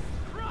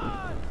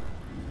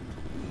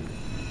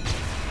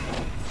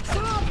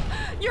 Stop!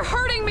 You're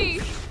hurting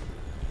me!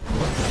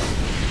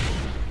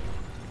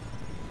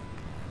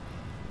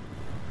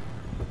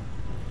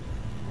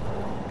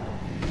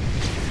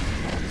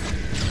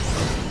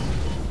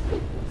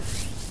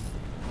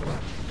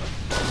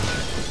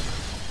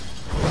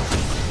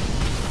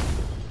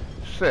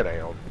 Sit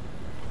down.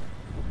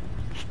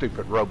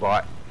 Stupid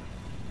robot.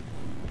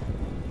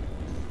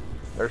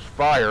 There's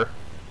fire.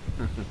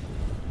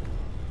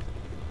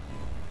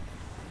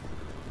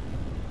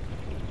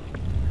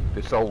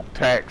 This old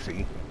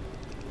taxi.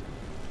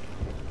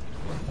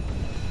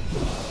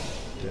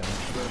 Damage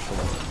threshold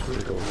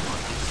critical.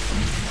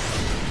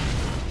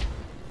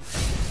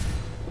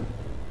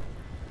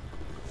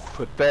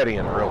 Put that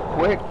in real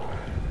quick.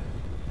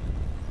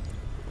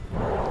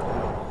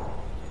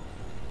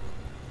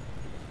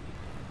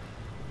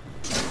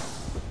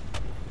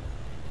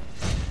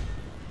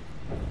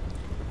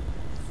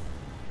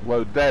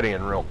 Load that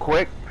in real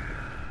quick.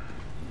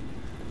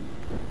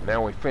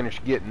 Now we finish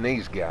getting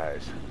these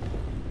guys.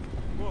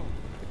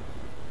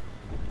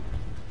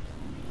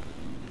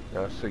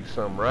 I see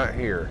some right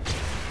here.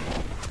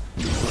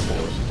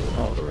 Force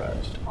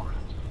authorized.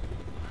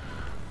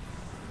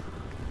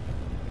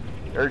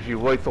 There's your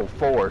lethal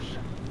force.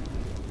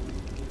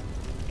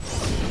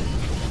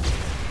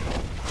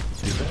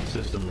 Defense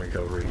system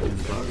recovery in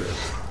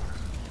progress.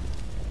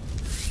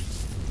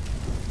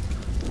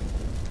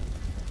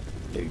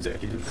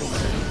 Executive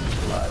command.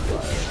 Live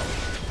fire.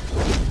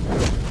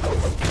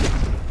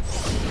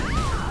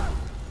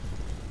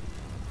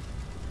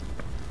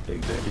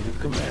 Executive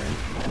command.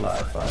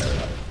 Live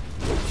fire.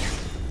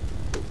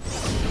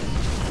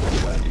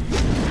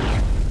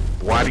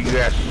 Why do you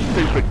ask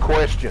stupid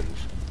questions?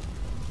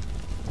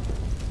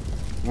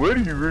 Why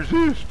do you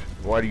resist?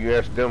 Why do you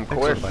ask dumb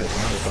questions?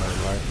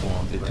 Exobyte life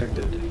form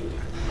detected.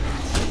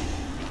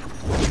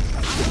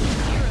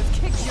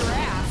 Kicked your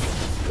ass.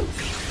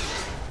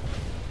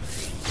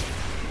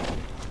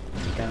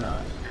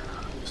 Cannot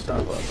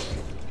stop us.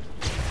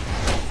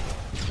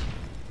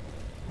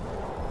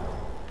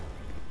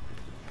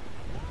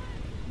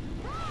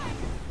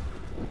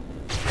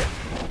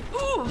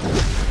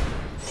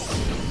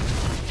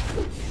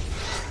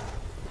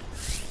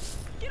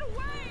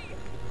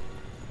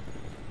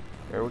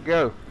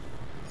 go.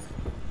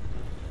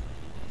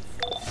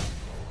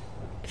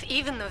 If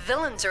even the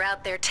villains are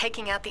out there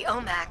taking out the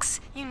OMACs,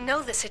 you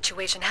know the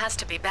situation has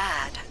to be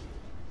bad.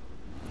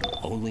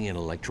 Only an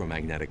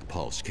electromagnetic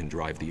pulse can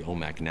drive the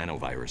OMAC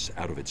nanovirus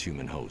out of its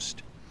human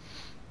host.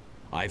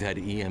 I've had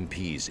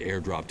EMPs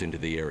airdropped into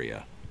the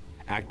area.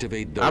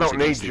 Activate those. I don't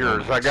need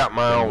yours. I got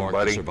my own, mark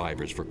buddy. The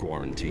survivors for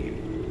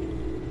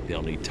quarantine.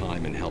 They'll need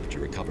time and help to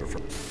recover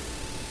from.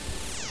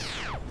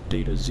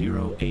 Data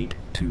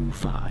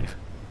 0825.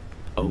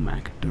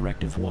 OMAC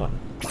Directive 1.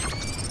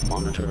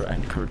 Monitor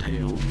and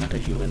curtail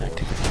metahuman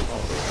activity.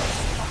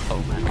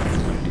 OMAC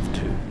Directive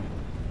 2.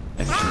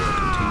 Ensure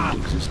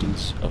continued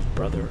existence of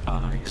Brother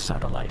Eye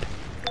satellite.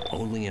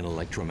 Only an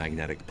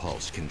electromagnetic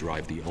pulse can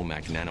drive the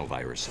OMAC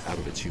nanovirus out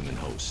of its human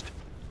host.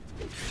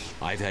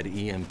 I've had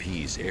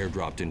EMPs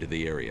airdropped into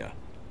the area.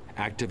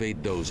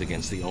 Activate those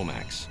against the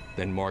OMACs,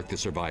 then mark the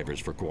survivors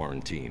for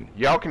quarantine.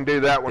 Y'all can do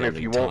that one if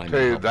you want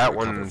to. That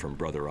one, from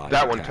Brother Eye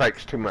that one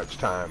takes too much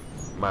time,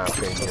 my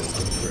opinion.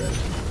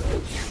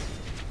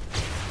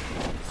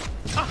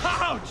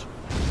 Ouch!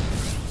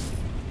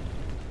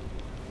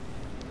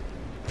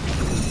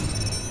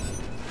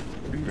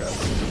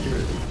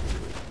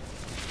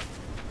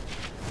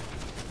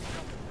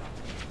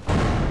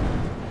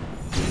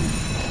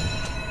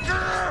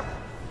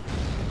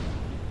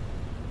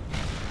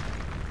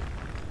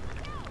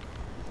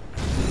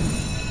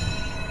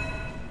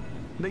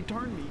 They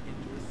turned me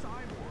into a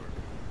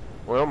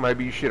cyborg. Well,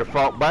 maybe you should have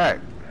fought back.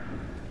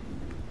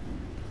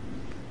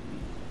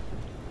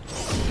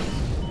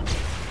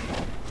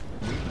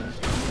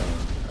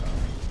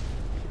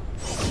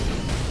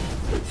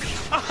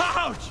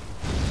 Ouch!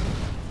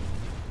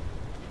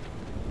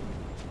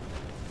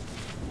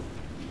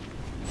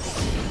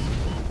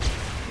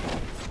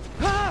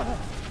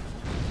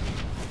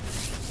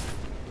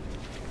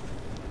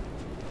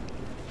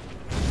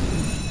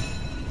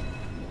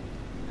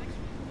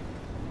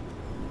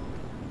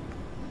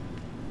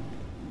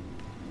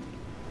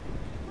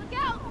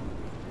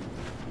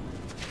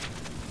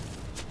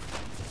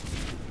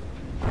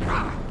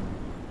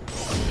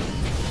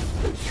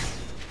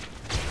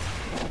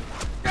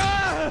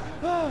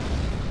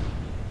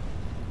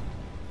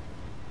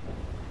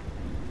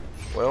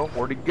 Well,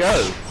 where'd he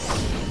go?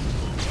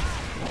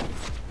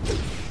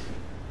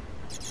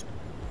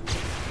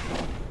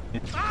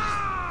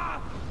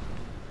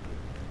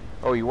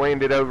 Oh, he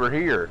landed over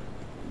here.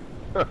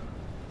 Huh.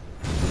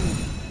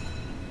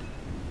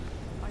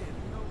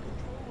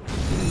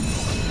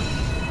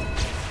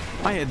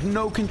 I had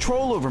no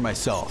control over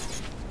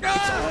myself.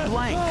 It's all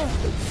blank.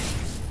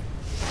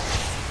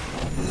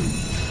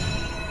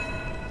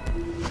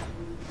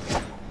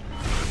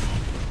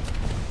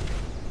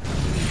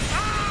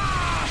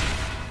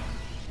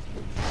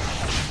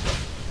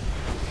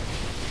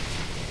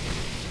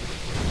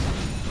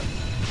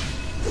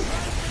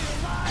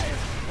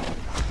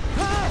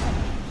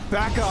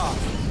 Back off!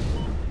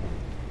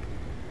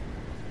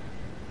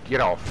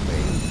 Get off me.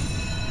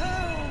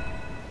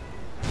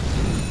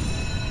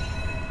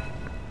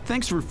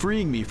 Thanks for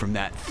freeing me from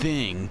that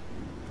thing.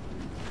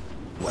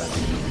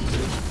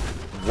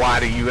 Why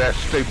do you ask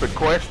stupid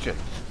questions?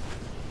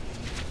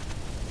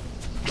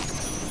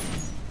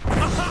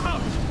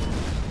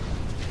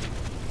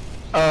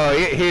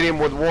 It hit him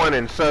with one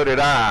and so did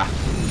I.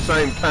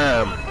 Same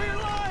time.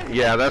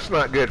 Yeah, that's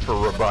not good for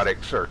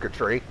robotic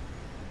circuitry.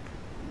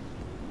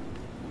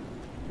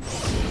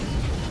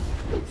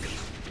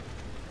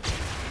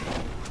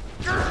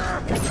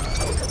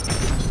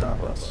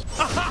 Stop us.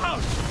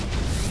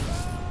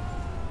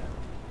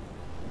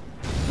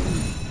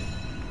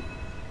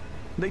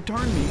 They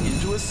turned me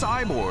into a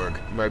cyborg.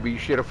 Maybe you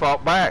should have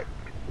fought back.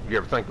 You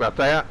ever think about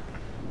that?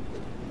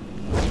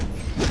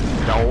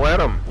 Don't let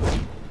them.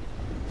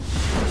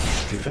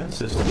 Defense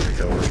system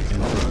recovery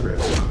in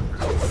progress.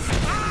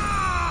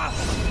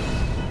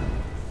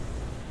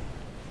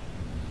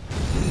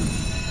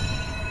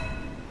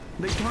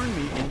 They turned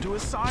me into a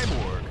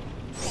cyborg.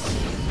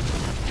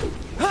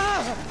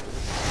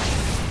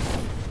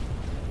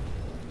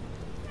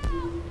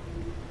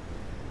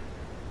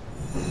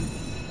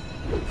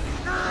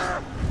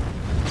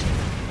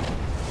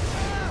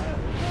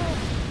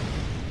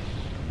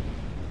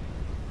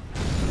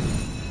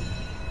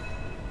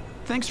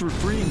 Thanks for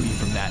freeing me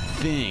from that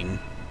thing.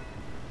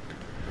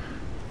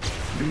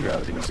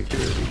 Rerouting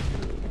security.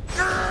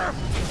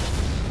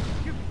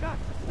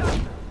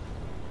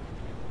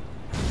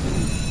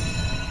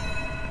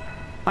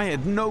 I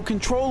had no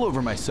control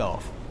over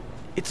myself.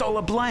 It's all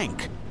a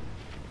blank.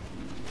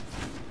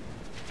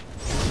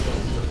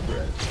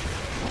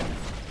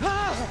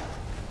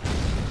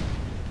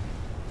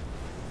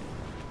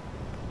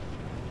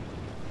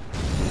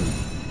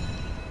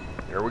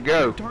 Here we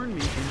go. They turned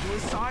me into a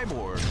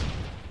cyborg.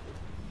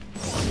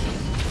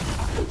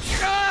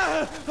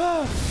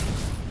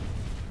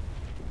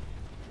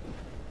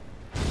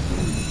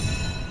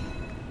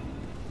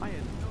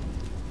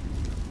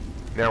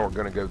 Now we're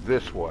going to go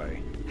this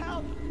way.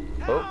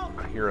 Oh,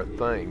 I hear a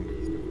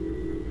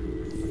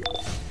thing.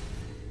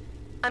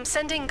 I'm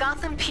sending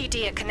Gotham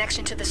PD a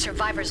connection to the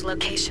survivor's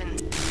location.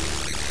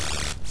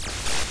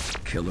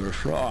 Killer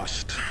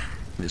Frost.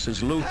 This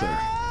is Luther.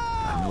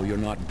 I know you're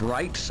not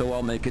bright, so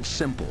I'll make it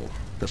simple.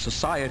 The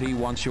Society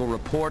wants your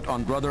report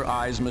on Brother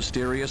Eye's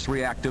mysterious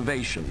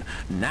reactivation.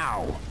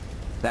 Now!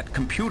 That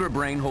computer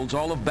brain holds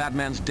all of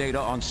Batman's data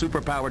on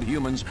superpowered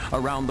humans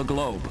around the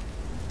globe.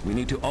 We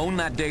need to own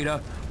that data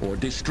or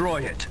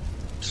destroy it.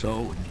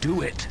 So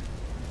do it.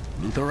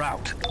 Luther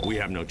out. We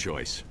have no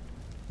choice.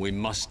 We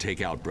must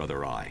take out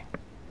Brother Eye.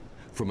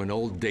 From an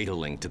old data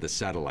link to the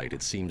satellite,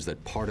 it seems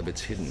that part of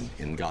it's hidden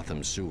in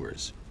Gotham's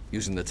sewers,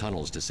 using the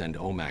tunnels to send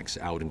OMACs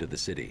out into the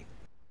city.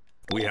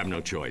 We have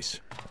no choice.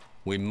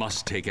 We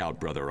must take out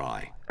Brother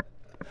Eye.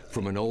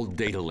 From an old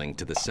data link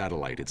to the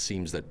satellite, it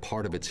seems that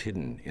part of it's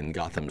hidden in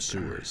Gotham's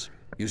sewers,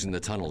 using the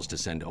tunnels to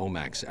send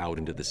OMACs out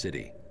into the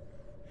city.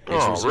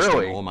 It's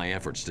resisting all my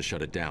efforts to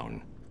shut it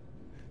down.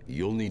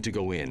 You'll need to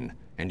go in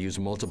and use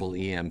multiple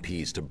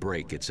EMPs to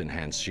break its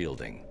enhanced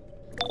shielding.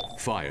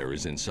 Fire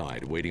is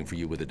inside, waiting for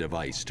you with a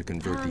device to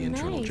convert the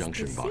internal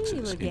junction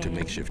boxes into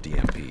makeshift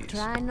EMPs.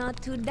 Try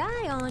not to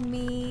die on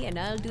me, and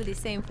I'll do the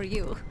same for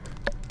you.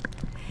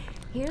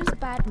 Here's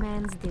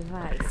Batman's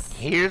device.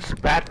 Here's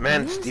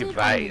Batman's Use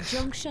device. It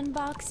on the junction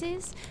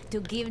boxes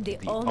to give the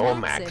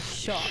OMACs a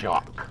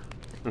shock.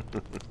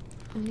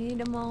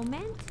 Need a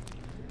moment?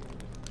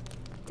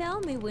 Tell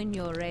me when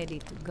you're ready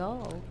to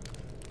go.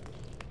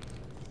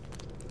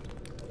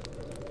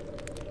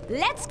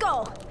 Let's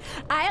go!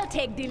 I'll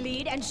take the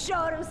lead and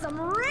show them some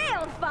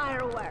real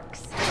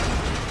fireworks!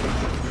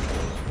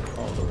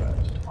 All the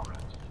rest.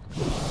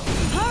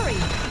 Hurry!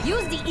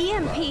 Use the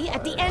EMP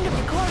at the end of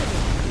the corridor.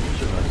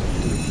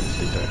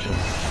 Detection.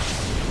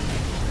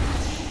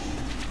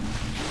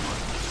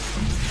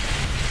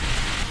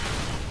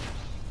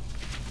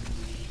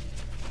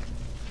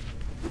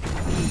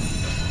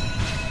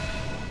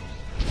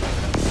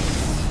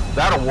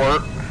 That'll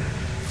work.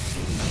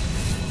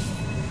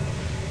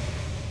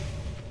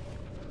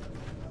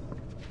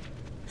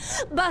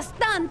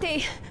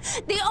 Bastante!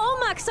 The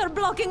OMACs are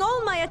blocking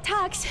all my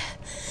attacks.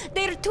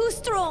 They're too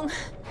strong.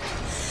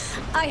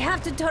 I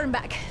have to turn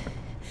back.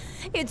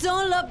 It's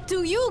all up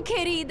to you,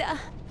 querida.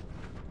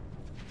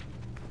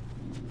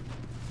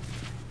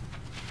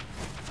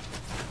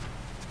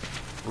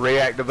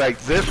 Reactivate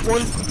this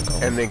one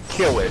and then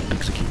kill it.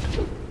 Execute.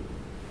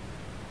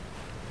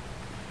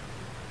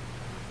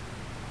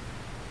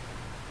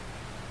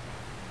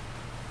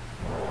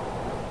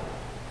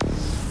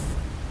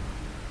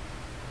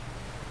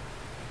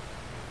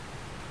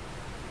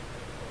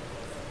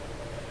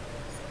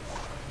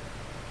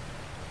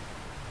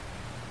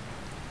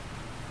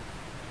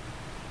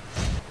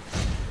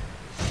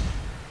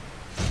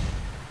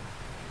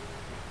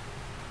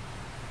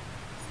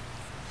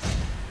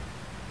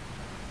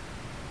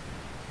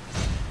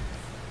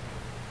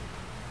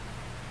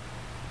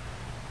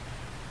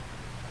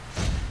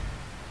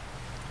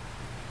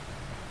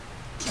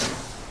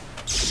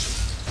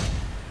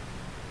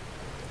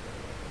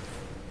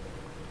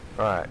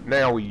 Alright,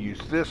 now we use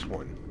this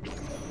one.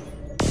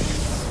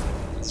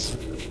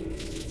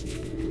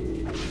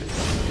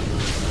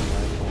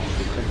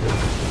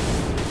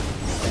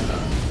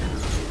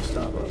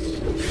 Stop us.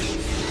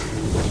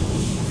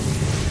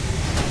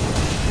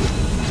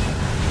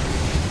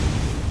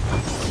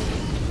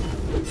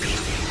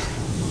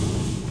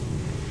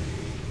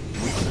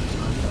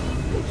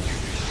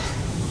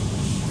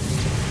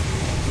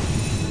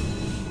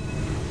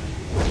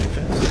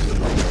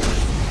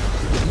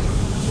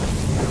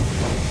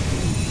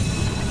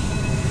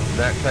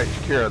 That takes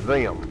care of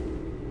them.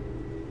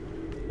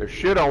 There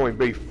should only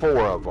be 4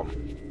 of them.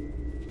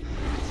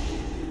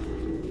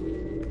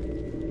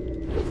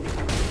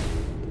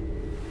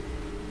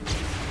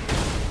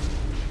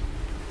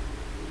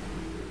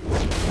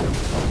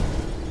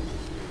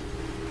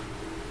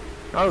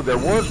 Oh, there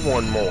was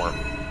one more.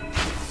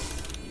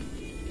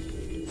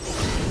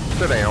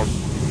 Sit down.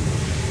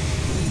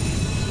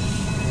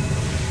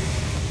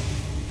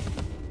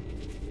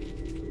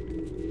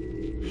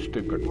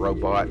 Stupid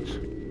robots.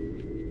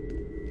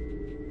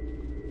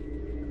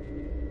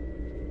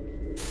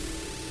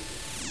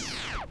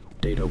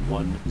 Data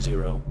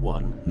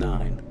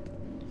 1019.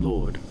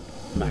 Lord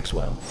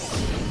Maxwell,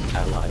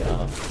 ally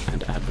of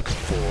and advocate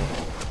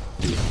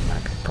for the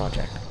OMAC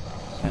Project,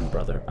 and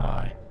Brother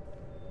Eye.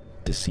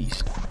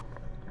 Deceased.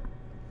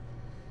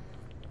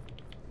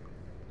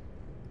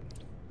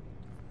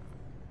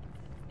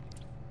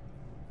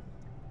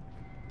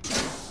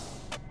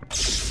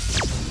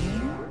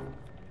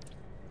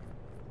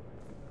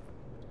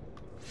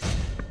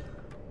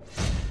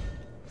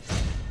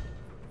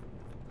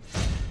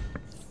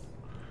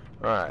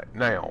 Alright,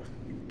 now.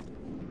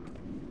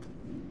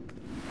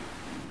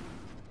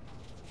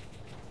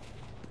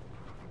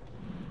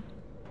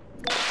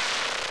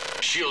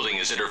 Shielding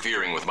is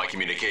interfering with my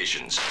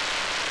communications.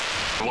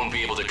 I won't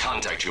be able to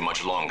contact you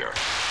much longer.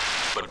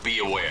 But be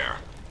aware,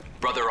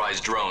 Brother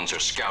Eye's drones are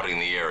scouting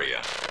the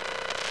area.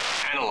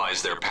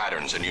 Analyze their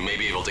patterns and you may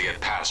be able to get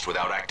past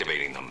without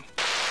activating them.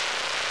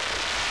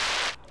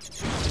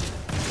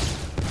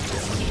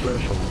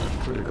 Threshold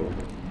critical.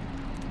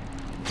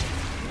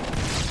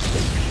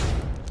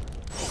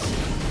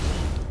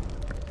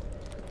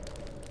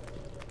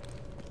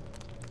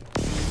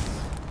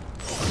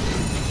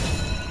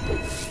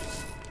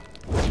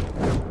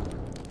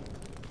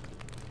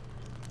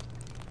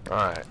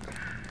 Alright.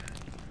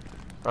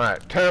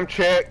 Alright, time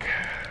check.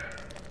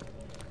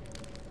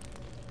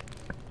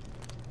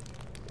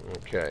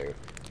 Okay.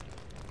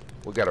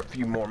 We got a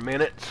few more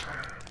minutes.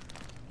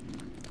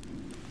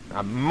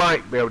 I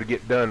might be able to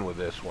get done with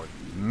this one.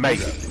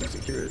 Maybe.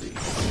 Security.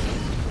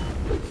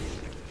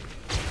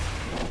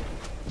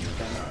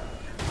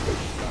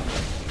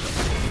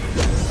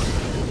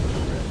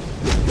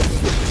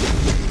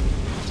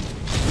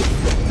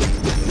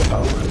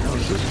 Power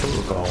analysis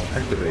protocol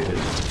activated.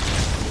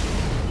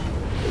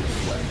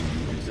 Why do you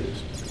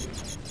resist?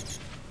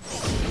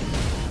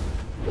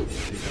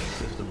 Defense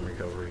system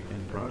recovery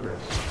in progress.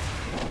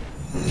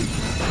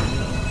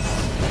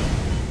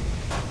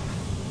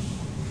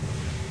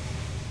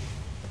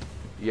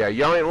 Yeah,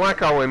 y'all ain't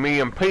like all them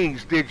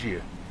EMPs, did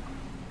you?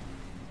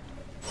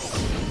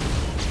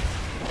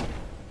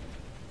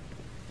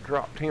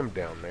 Dropped him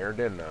down there,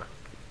 didn't I?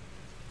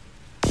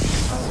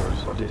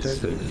 Powers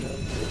detected.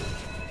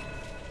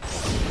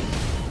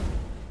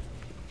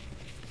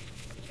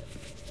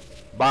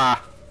 Bye.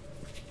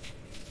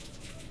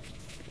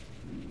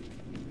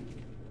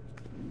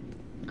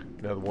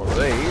 Another one of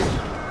these.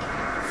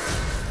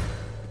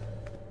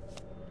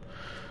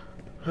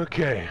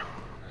 Okay,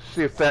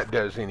 see if that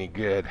does any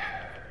good.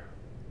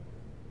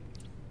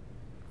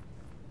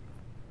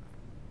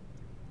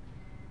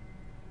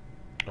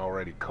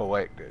 Already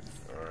collected.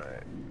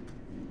 Alright.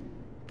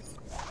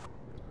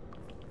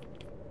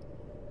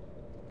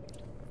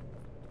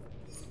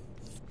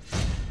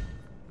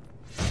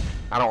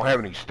 I don't have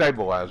any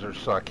stabilizers,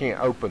 so I can't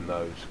open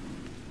those.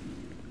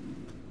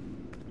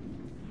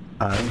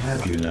 I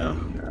have you now.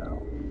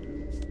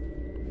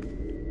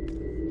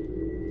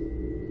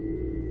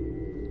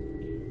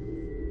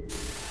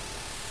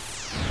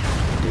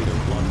 Data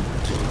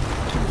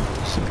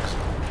 12226.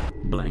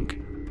 Blank.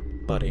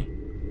 Buddy.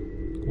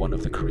 One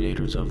of the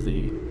creators of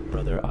the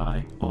Brother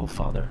Eye,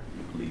 All-Father.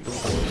 Lethal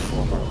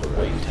former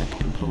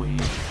Wayne-Tech employee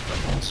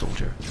and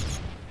soldier.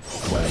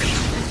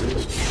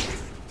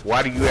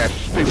 Why do you ask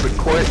stupid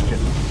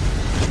questions?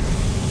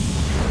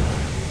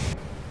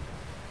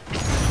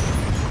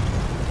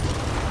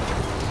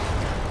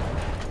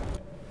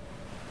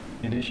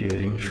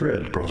 Initiating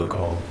shred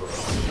protocol.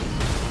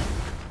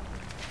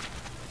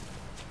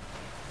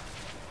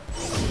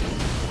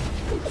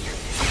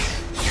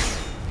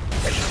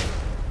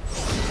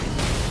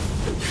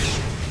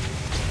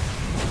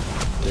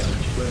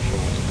 Damage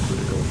threshold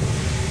critical.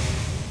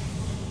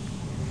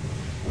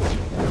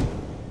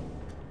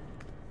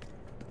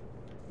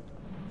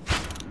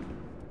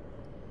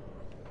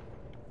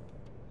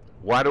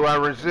 Why do I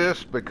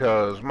resist?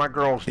 Because my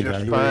girl's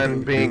just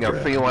fine being a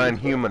feline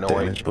humanoid.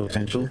 Damage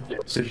potential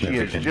She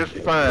is just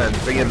fine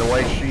being the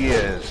way she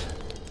is.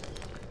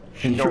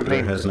 She don't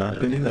need, has not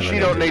been eliminated. She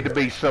don't need to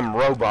be some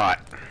robot.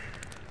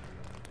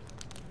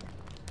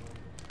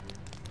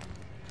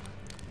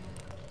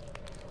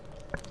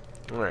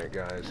 Alright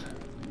guys,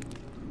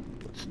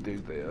 let's do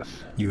this.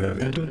 You have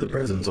entered the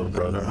presence of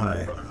Brother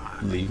Eye.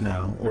 Leave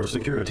now, or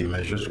security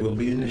measures will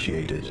be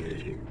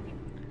initiated.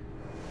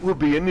 Will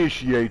be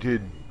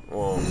initiated.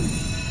 Well, you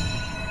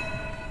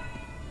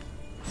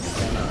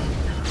cannot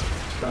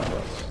stop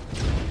us.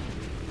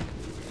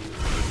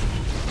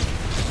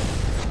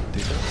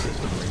 Defense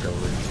system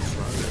recovery in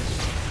progress.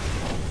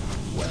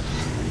 Weapon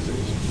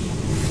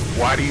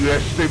resist. why do you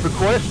ask stupid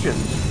questions?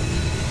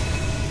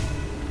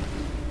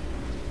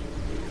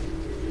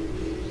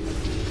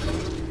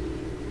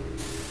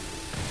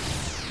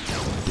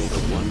 Data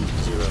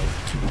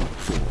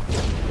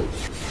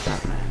 1024.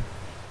 Batman.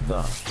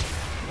 The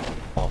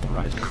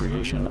authorized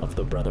creation of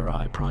the Brother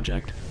Eye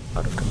project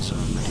out of concern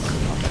that he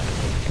could not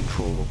adequately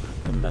control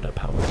the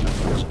meta-powered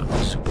members of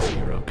the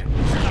superhero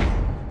community.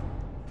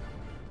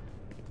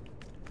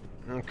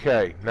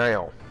 Okay,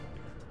 now,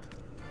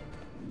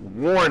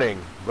 warning,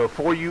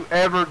 before you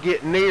ever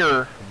get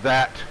near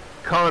that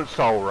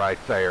console right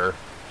there,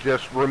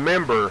 just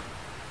remember,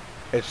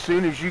 as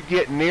soon as you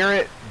get near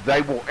it,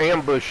 they will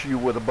ambush you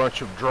with a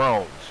bunch of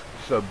drones.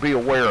 So be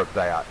aware of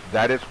that.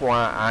 That is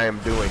why I am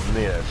doing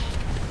this.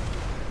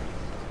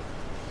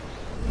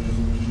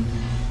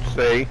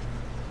 See?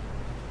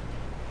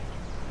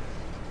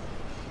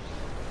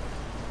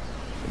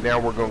 Now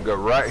we're going to go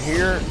right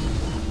here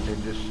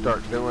and just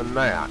start doing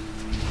that.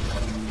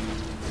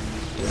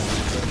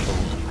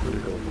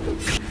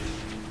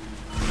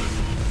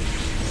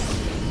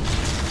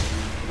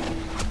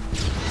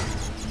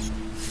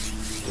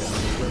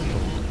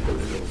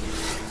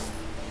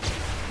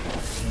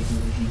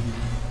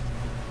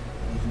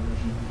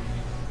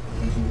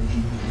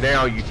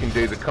 Now you can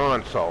do the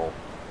console.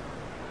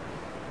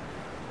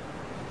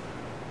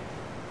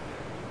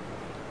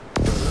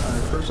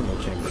 Personal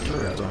chamber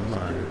turret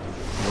online.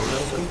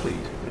 Loadout complete.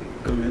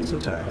 Commence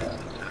attack.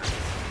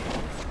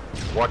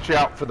 Watch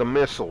out for the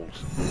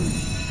missiles.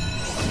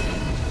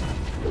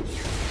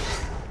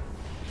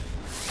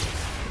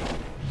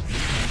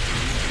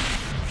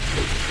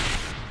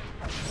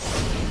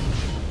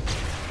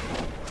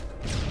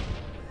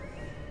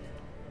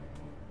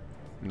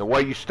 And the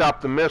way you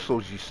stop the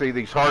missiles, you see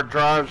these hard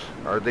drives,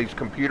 or these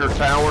computer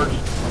towers?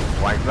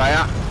 Like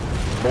that.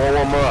 Blow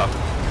them up.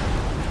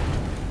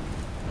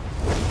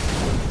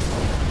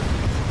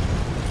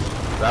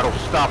 That'll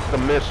stop the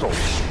missiles.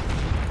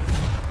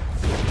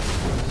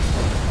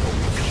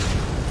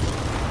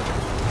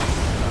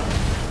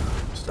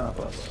 Stop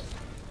us.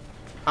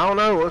 I don't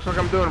know. Looks like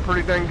I'm doing a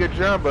pretty dang good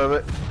job of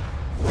it.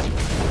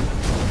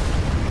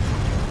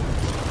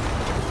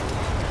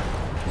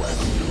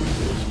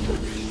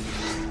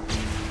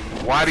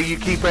 Why do you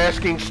keep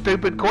asking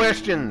stupid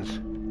questions?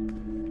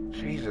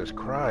 Jesus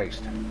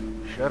Christ.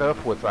 Shut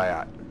up with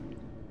that.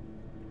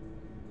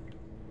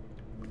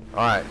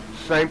 Alright,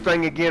 same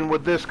thing again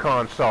with this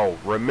console.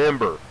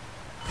 Remember,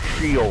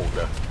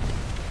 shield.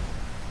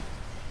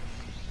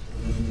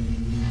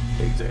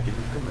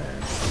 Executive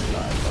command.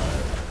 Live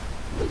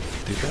fire.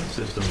 Defense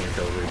system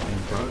recovery in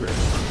progress.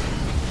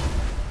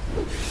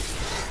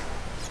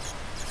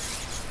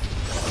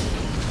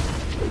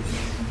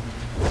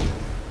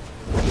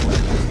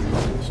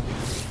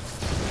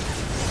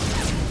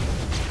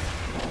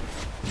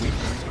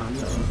 Weakness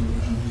unknown.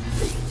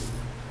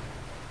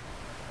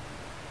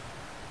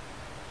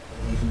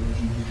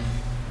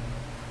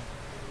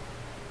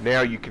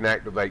 Now you can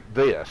activate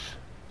this.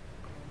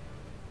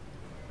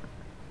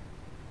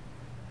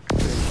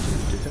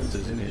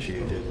 Defenses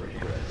initiated.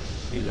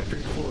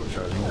 Electric floor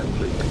charging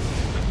complete.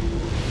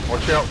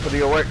 Watch out for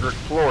the electric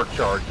floor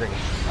charging.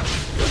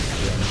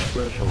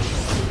 Threshold.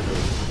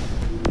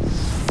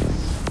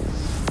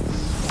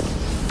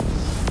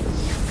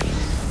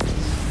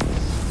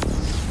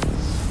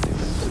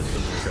 Defense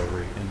system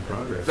recovery in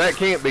progress. That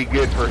can't be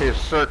good for his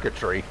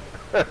circuitry.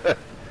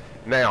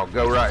 Now,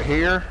 go right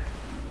here.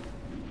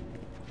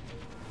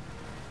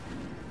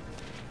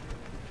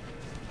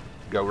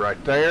 Go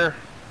right there.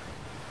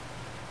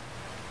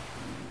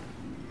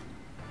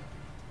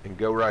 And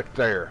go right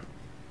there.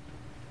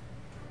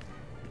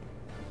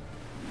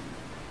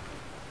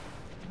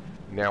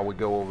 Now we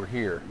go over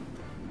here.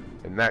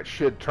 And that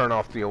should turn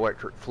off the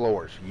electric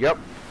floors. Yep.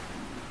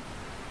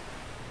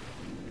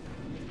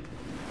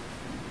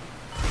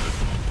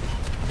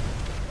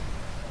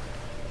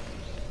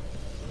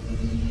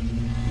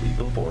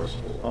 Lethal force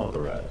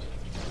authorized.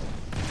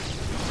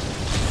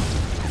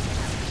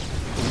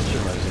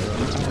 Initializing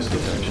other eyes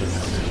detection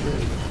is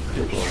ready.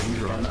 Deploying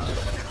drone eye.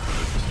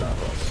 Stop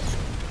us.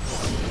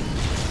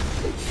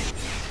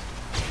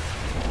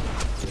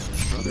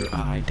 Brother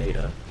Eye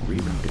data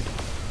rerouted.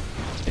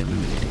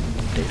 Eliminating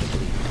data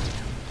bleed.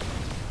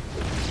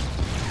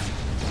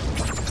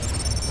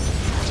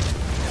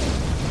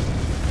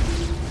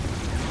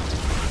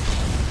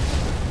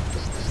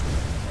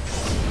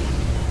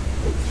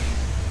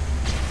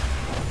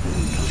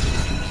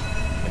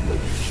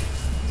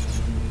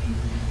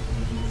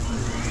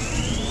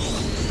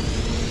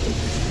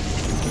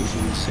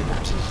 Engaging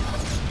synapses.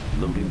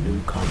 Loading new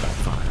combat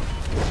file.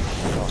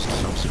 Frost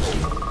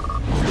subsystem.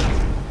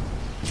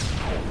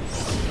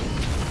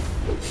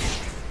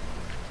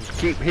 Just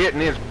keep hitting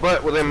his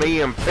butt with them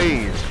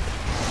EMPs.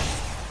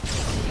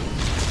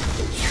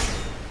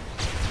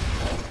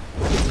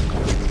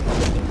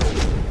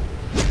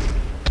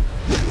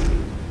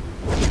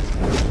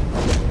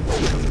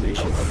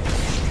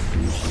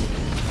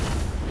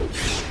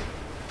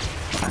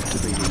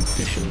 Activating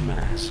fission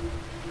mass.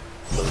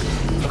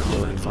 Loading new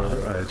combat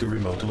file. To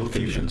remote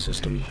Fusion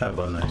system. Have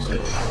a nice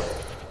day.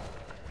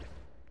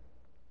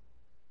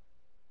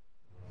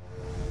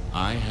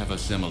 I have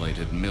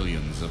assimilated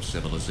millions of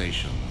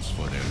civilizations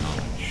for their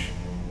knowledge.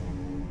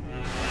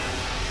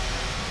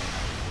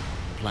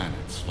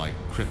 Planets like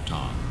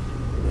Krypton,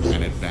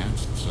 an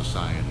advanced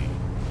society,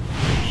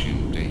 rich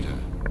in data.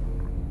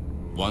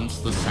 Once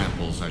the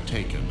samples are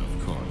taken,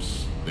 of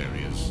course, there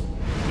is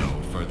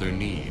no further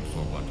need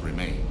for what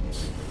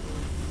remains.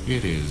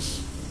 It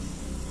is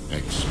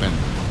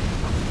expendable.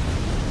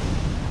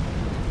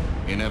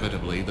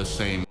 Inevitably the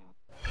same.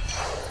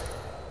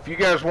 If you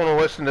guys want to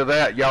listen to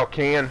that, y'all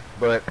can,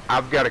 but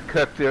I've got to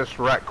cut this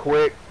right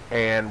quick,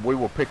 and we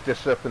will pick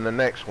this up in the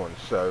next one,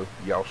 so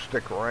y'all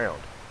stick around.